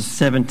 verses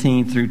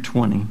 17 through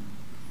 20.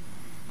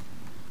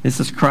 This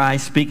is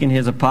Christ speaking to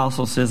his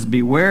apostles, says,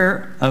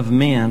 "Beware of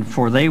men,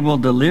 for they will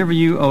deliver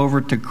you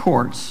over to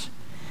courts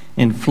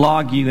and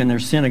flog you in their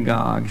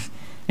synagogues,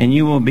 and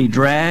you will be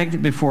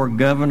dragged before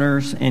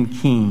governors and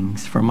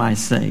kings for my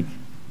sake,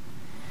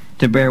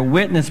 to bear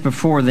witness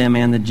before them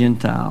and the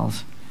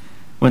Gentiles.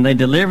 When they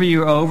deliver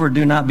you over,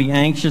 do not be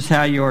anxious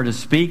how you are to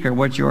speak or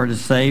what you are to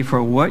say,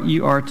 for what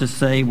you are to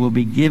say will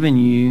be given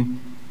you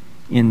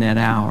in that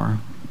hour."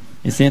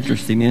 It's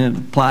interesting, and it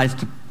applies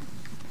to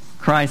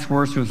Christ's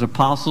words to his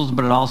apostles,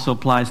 but it also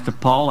applies to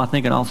Paul. I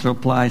think it also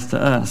applies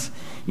to us.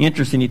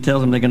 Interesting, he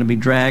tells them they're going to be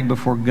dragged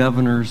before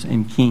governors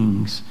and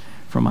kings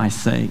for my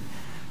sake.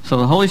 So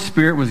the Holy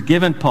Spirit was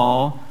giving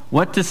Paul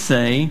what to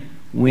say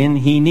when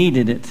he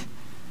needed it.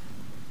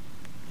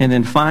 And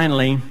then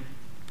finally,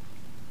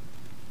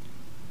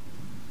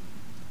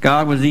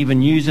 God was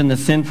even using the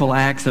sinful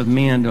acts of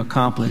men to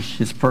accomplish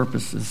his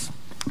purposes.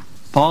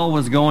 Paul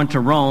was going to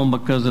Rome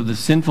because of the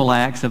sinful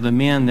acts of the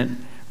men that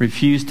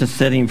refused to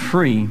set him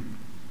free.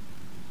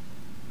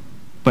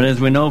 But as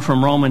we know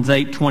from Romans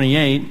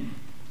 8:28,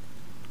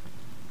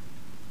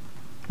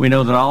 we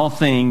know that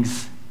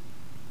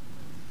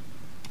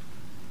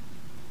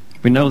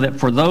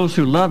for those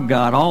who love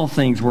God, all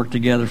things work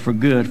together for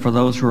good, for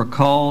those who are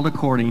called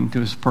according to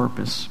his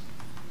purpose.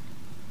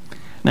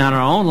 Now, in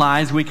our own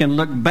lives, we can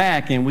look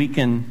back and we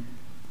can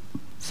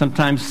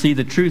sometimes see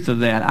the truth of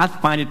that. I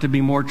find it to be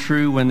more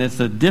true when it's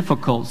a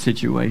difficult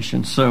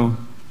situation. So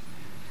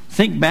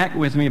think back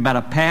with me about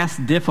a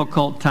past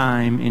difficult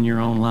time in your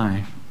own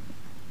life.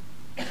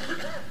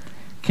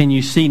 Can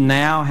you see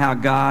now how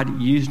God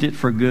used it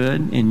for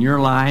good in your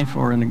life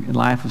or in the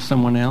life of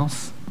someone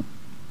else?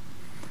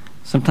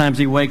 Sometimes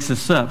he wakes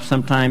us up.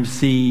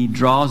 Sometimes he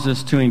draws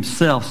us to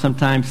himself.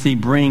 Sometimes he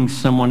brings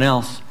someone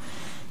else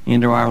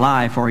into our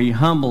life, or he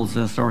humbles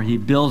us, or he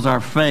builds our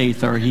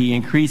faith, or he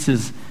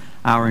increases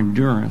our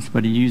endurance.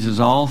 But he uses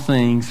all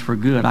things for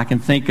good. I can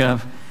think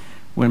of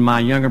when my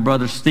younger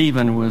brother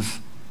Stephen was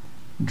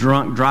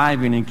drunk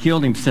driving and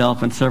killed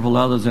himself and several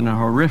others in a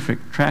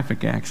horrific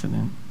traffic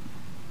accident.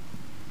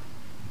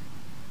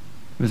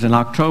 It was in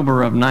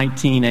October of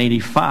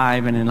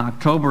 1985, and in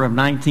October of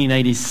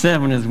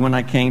 1987 is when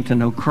I came to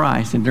know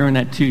Christ. And during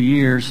that 2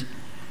 years,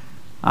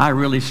 I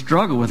really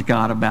struggled with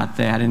God about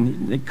that,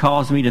 and it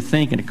caused me to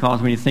think, and it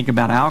caused me to think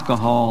about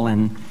alcohol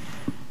and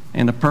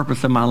the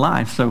purpose of my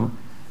life. So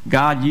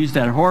God used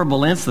that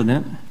horrible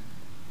incident,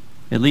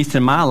 at least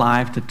in my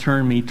life, to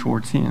turn me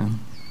towards him.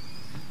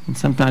 And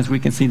sometimes we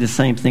can see the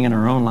same thing in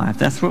our own life.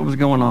 That's what was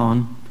going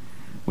on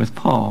with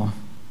Paul.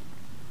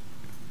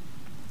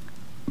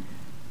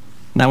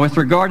 Now, with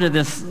regard to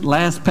this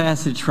last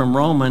passage from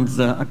Romans,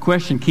 a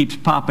question keeps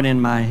popping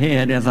in my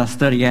head as I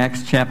study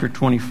Acts chapter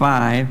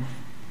 25.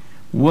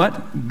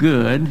 What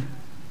good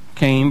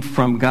came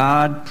from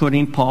God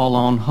putting Paul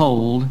on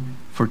hold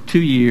for 2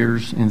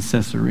 years in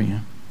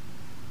Caesarea?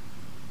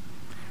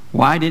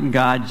 Why didn't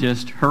God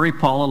just hurry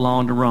Paul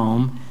along to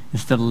Rome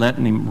instead of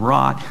letting him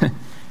rot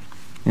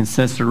in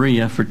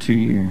Caesarea for 2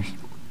 years?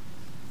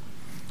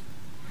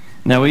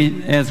 Now,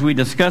 as we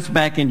discussed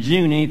back in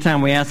June,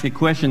 anytime we ask a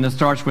question that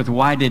starts with,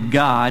 why did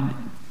God?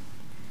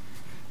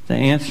 The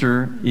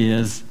answer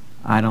is,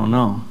 I don't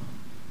know.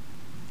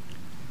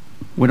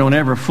 We don't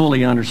ever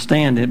fully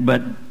understand it,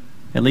 but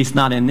at least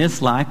not in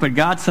this life. But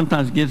God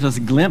sometimes gives us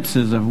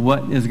glimpses of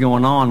what is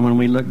going on when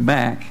we look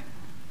back.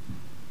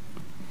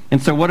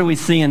 And so what do we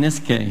see in this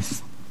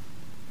case?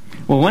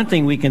 Well, one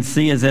thing we can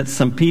see is that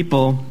some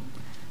people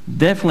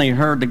definitely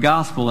heard the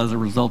gospel as a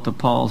result of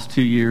Paul's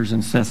 2 years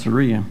in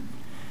Caesarea.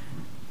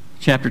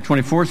 Chapter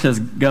 24 says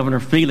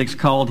Governor Felix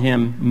called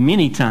him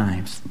many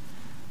times.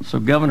 So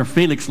Governor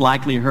Felix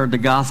likely heard the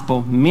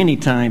gospel many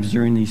times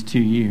during these 2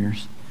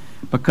 years.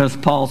 Because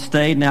Paul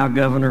stayed, now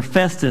Governor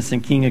Festus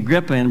and King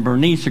Agrippa and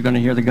Bernice are going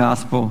to hear the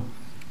gospel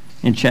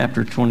in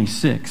chapter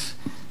 26.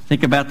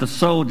 Think about the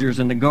soldiers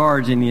and the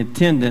guards and the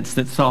attendants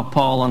that saw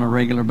Paul on a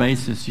regular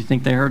basis. You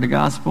think they heard the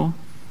gospel?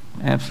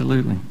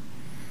 Absolutely.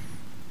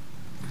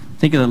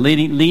 Think of the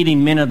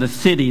leading men of the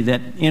city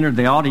that entered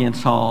the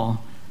audience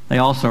hall. They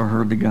also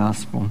heard the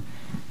gospel.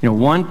 You know,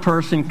 one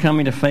person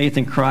coming to faith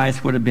in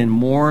Christ would have been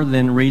more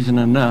than reason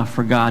enough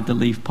for God to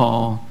leave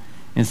Paul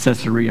in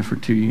Caesarea for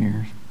 2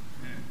 years.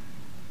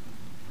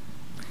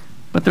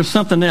 But there's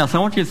something else. I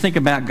want you to think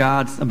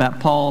about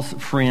Paul's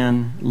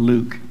friend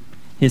Luke,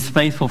 his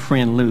faithful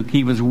friend Luke.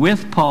 He was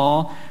with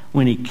Paul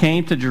when he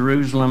came to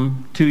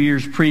Jerusalem 2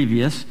 years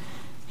previous.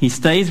 He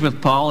stays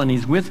with Paul, and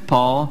he's with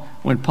Paul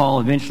when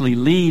Paul eventually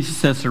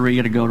leaves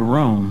Caesarea to go to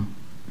Rome.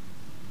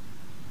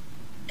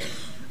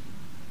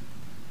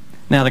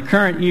 Now, the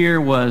current year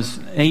was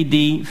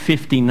AD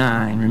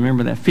 59.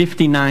 Remember that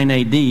 59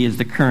 AD is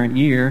the current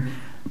year.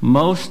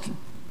 Most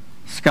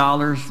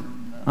scholars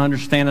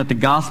understand that the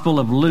Gospel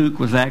of Luke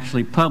was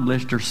actually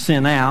published or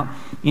sent out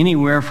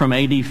anywhere from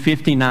AD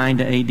 59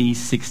 to AD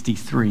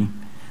 63.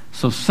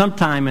 So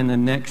sometime in the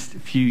next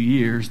few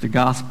years, the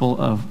Gospel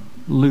of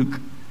Luke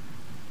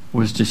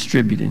was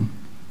distributed.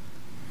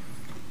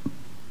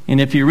 And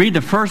if you read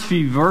the first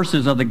few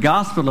verses of the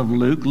Gospel of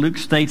Luke, Luke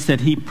states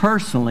that he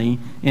personally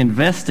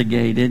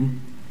investigated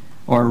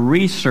or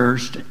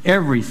researched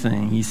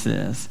everything, he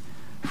says,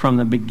 from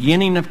the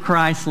beginning of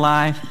Christ's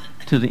life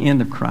to the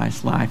end of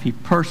Christ's life. He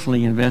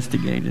personally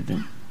investigated it.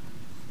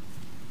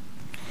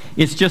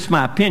 It's just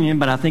my opinion,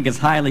 but I think it's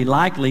highly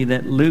likely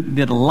that Luke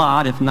did a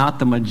lot, if not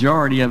the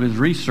majority of his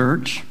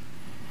research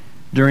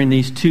during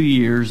these 2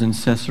 years in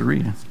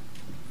Caesarea.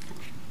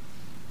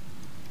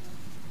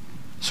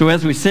 So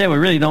as we said, we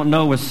really don't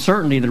know with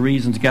certainty the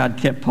reasons God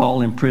kept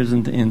Paul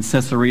imprisoned in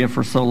Caesarea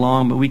for so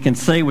long, but we can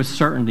say with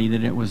certainty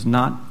that it was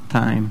not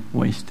time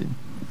wasted.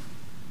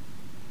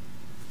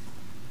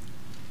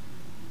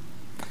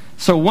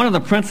 So one of the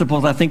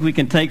principles I think we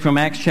can take from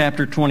Acts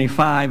chapter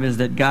 25 is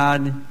that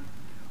God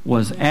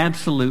was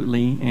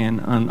absolutely and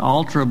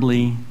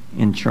unalterably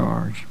in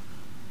charge.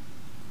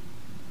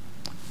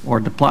 Or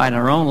to apply to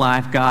our own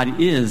life, God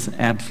is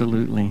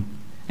absolutely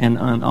and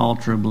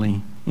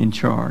unalterably in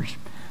charge.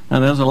 Now,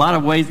 there's a lot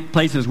of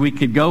places we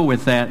could go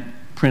with that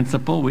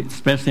principle,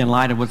 especially in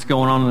light of what's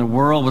going on in the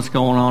world, what's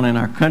going on in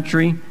our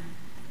country.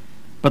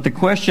 But the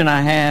question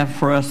I have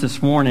for us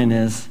this morning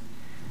is,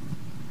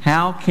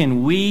 how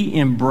can we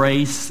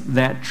embrace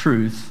that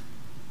truth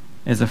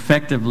as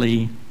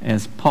effectively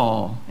as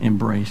Paul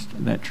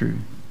embraced that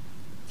truth?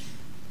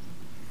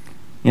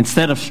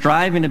 Instead of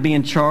striving to be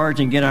in charge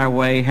and get our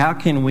way, how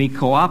can we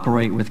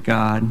cooperate with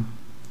God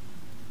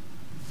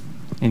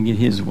and get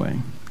His way?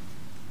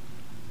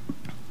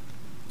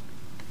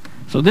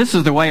 So this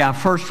is the way I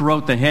first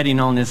wrote the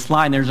heading on this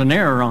slide. And there's an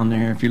error on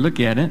there if you look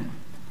at it.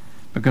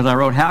 because I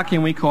wrote, how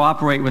can we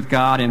cooperate with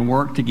God and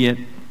work to get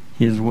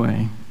His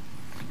way?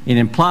 It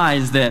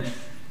implies that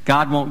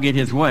God won't get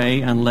His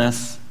way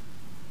unless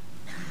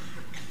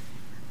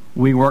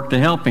we work to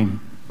help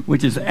Him,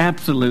 which is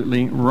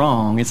absolutely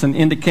wrong. It's an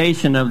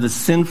indication of the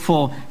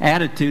sinful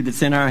attitude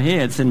that's in our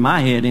heads, in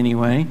my head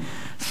anyway.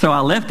 So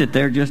I left it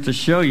there just to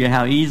show you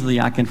how easily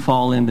I can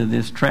fall into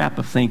this trap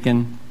of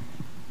thinking,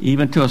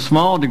 even to a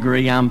small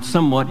degree, I'm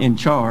somewhat in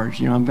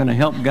charge. I'm going to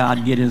help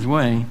God get His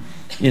way.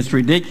 It's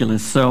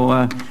ridiculous.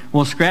 So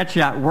we'll scratch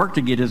out work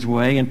to get His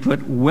way and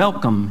put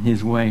welcome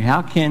His way.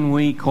 How can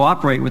we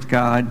cooperate with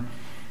God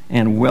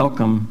and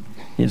welcome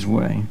His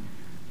way?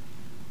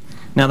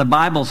 Now, the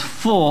Bible's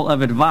full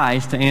of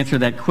advice to answer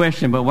that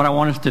question, but what I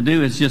want us to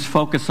do is just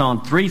focus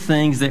on three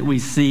things that we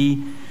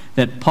see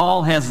that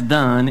Paul has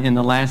done in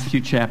the last few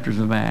chapters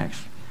of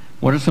Acts.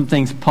 What are some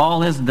things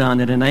Paul has done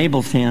that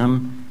enables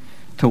him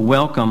to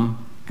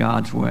welcome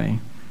God's way?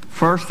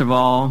 First of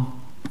all,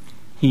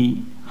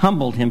 he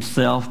humbled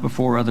himself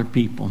before other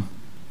people.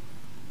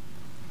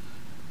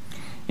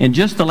 In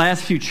just the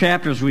last few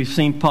chapters, we've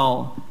seen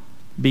Paul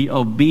be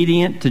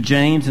obedient to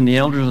James and the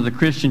elders of the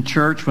Christian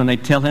church when they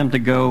tell him to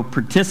go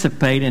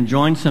participate and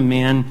join some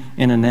men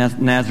in a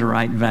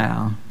Nazirite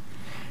vow.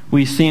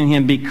 We've seen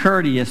him be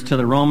courteous to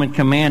the Roman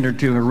commander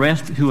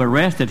who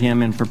arrested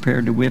him and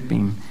prepared to whip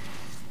him.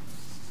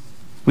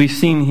 We've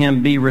seen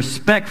him be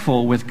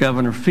respectful with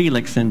Governor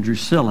Felix and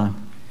Drusilla,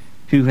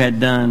 who had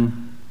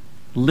done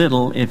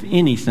little, if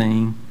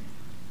anything,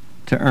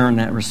 to earn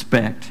that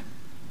respect.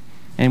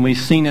 And we've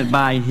seen it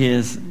by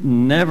his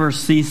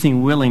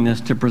never-ceasing willingness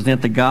to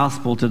present the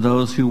gospel to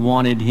those who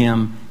wanted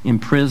him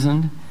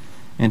imprisoned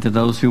and to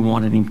those who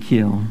wanted him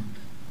killed.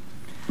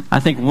 I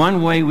think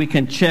one way we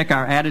can check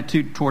our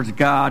attitude towards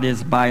God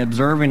is by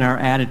observing our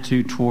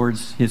attitude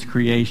towards His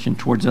creation,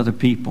 towards other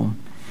people.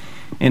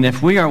 And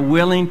if we are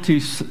willing to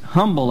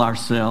humble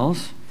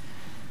ourselves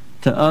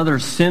to other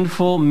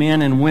sinful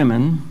men and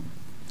women,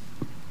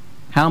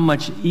 how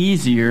much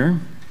easier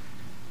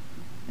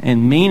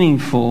and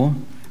meaningful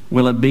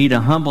will it be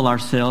to humble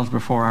ourselves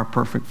before our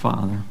perfect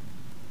Father,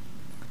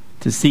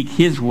 to seek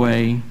His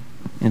way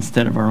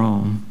instead of our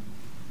own.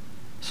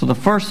 So the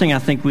first thing I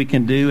think we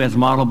can do, as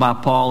modeled by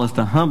Paul, is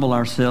to humble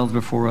ourselves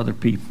before other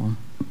people.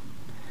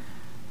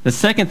 The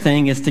second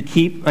thing is to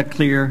keep a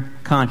clear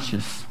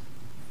conscience.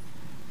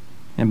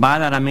 And by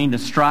that I mean to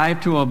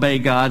strive to obey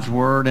God's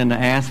word and to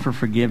ask for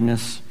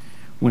forgiveness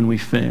when we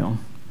fail.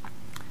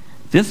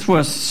 This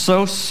was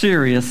so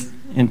serious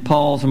in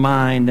Paul's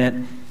mind that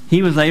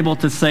he was able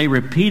to say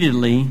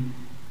repeatedly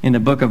in the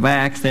book of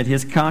Acts that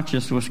his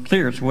conscience was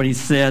clear. It's what he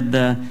said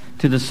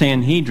to the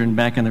Sanhedrin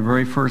back in the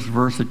very first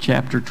verse of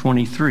chapter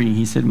 23.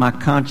 He said, "My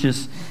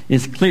conscience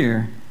is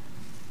clear."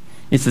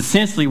 It's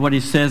essentially what he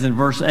says in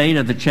verse 8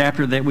 of the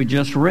chapter that we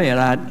just read.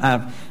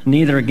 I've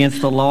neither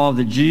against the law of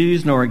the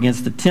Jews, nor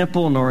against the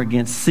temple, nor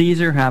against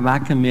Caesar have I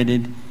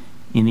committed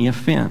any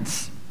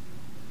offense.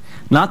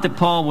 Not that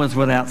Paul was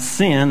without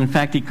sin. In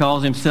fact, he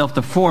calls himself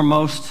the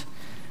foremost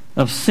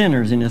of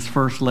sinners in his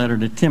first letter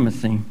to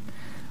Timothy.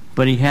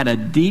 But he had a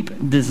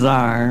deep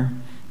desire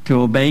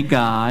to obey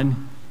God,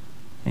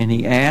 and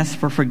he asked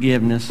for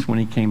forgiveness when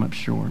he came up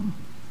short.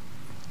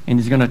 And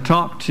he's going to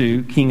talk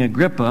to King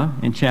Agrippa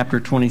in chapter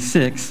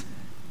 26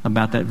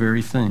 about that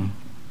very thing.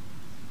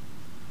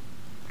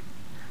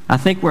 I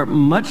think we're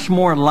much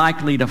more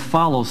likely to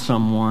follow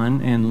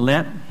someone and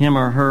let him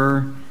or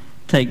her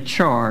take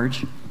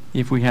charge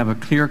if we have a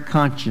clear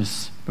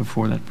conscience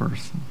before that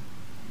person.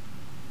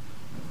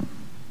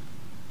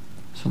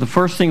 So the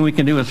first thing we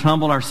can do is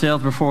humble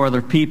ourselves before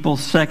other people.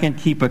 Second,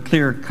 keep a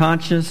clear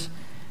conscience.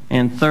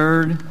 And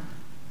third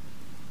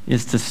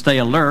is to stay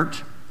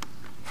alert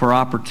for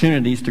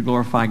opportunities to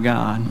glorify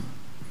God.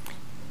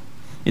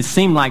 It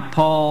seemed like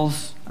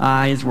Paul's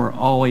eyes were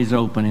always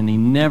open, and he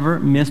never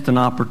missed an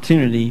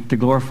opportunity to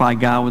glorify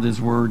God with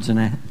his words and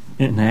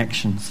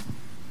actions.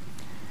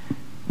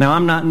 Now,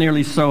 I'm not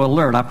nearly so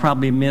alert. I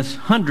probably miss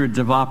hundreds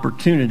of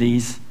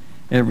opportunities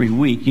every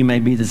week. You may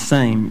be the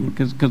same,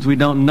 because we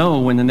don't know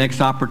when the next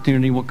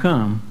opportunity will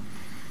come.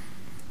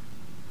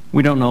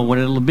 We don't know what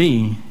it'll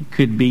be. It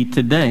could be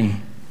today.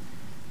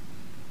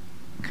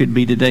 Could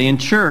be today in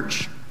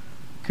church.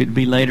 Could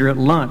be later at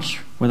lunch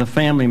with a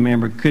family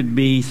member. Could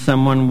be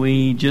someone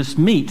we just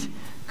meet.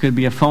 Could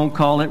be a phone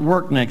call at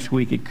work next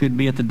week. It could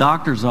be at the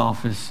doctor's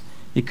office.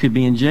 It could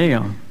be in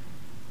jail,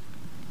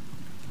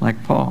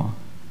 like Paul.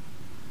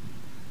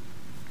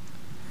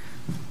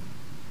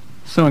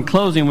 So in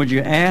closing, would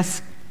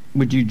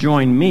you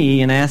join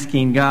me in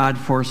asking God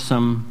for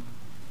some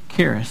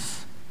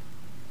charis,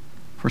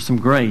 for some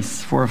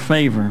grace, for a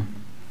favor?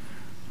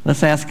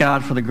 Let's ask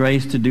God for the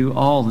grace to do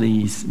all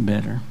these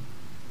better,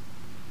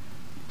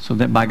 so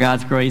that by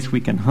God's grace we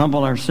can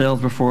humble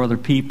ourselves before other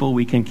people,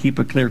 we can keep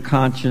a clear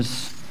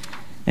conscience,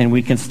 and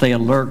we can stay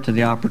alert to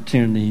the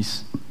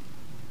opportunities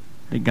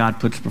that God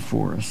puts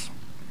before us.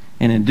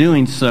 And in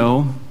doing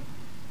so,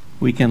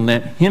 we can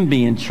let Him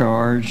be in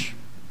charge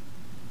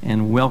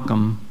and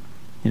welcome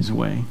His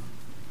way.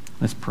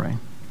 Let's pray.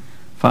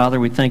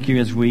 Father, we thank you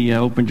as we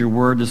opened your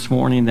word this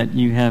morning that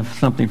you have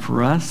something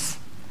for us.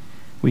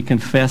 We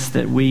confess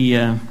that we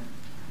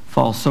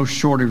fall so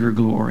short of your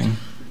glory,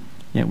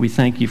 yet we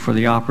thank you for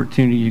the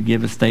opportunity you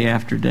give us day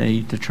after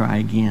day to try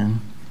again.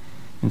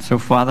 And so,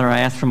 Father, I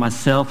ask for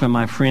myself and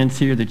my friends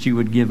here that you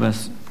would give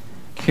us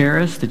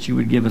charis, that you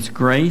would give us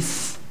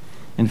grace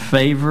and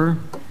favor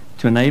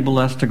to enable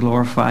us to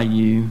glorify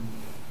you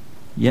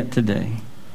yet today.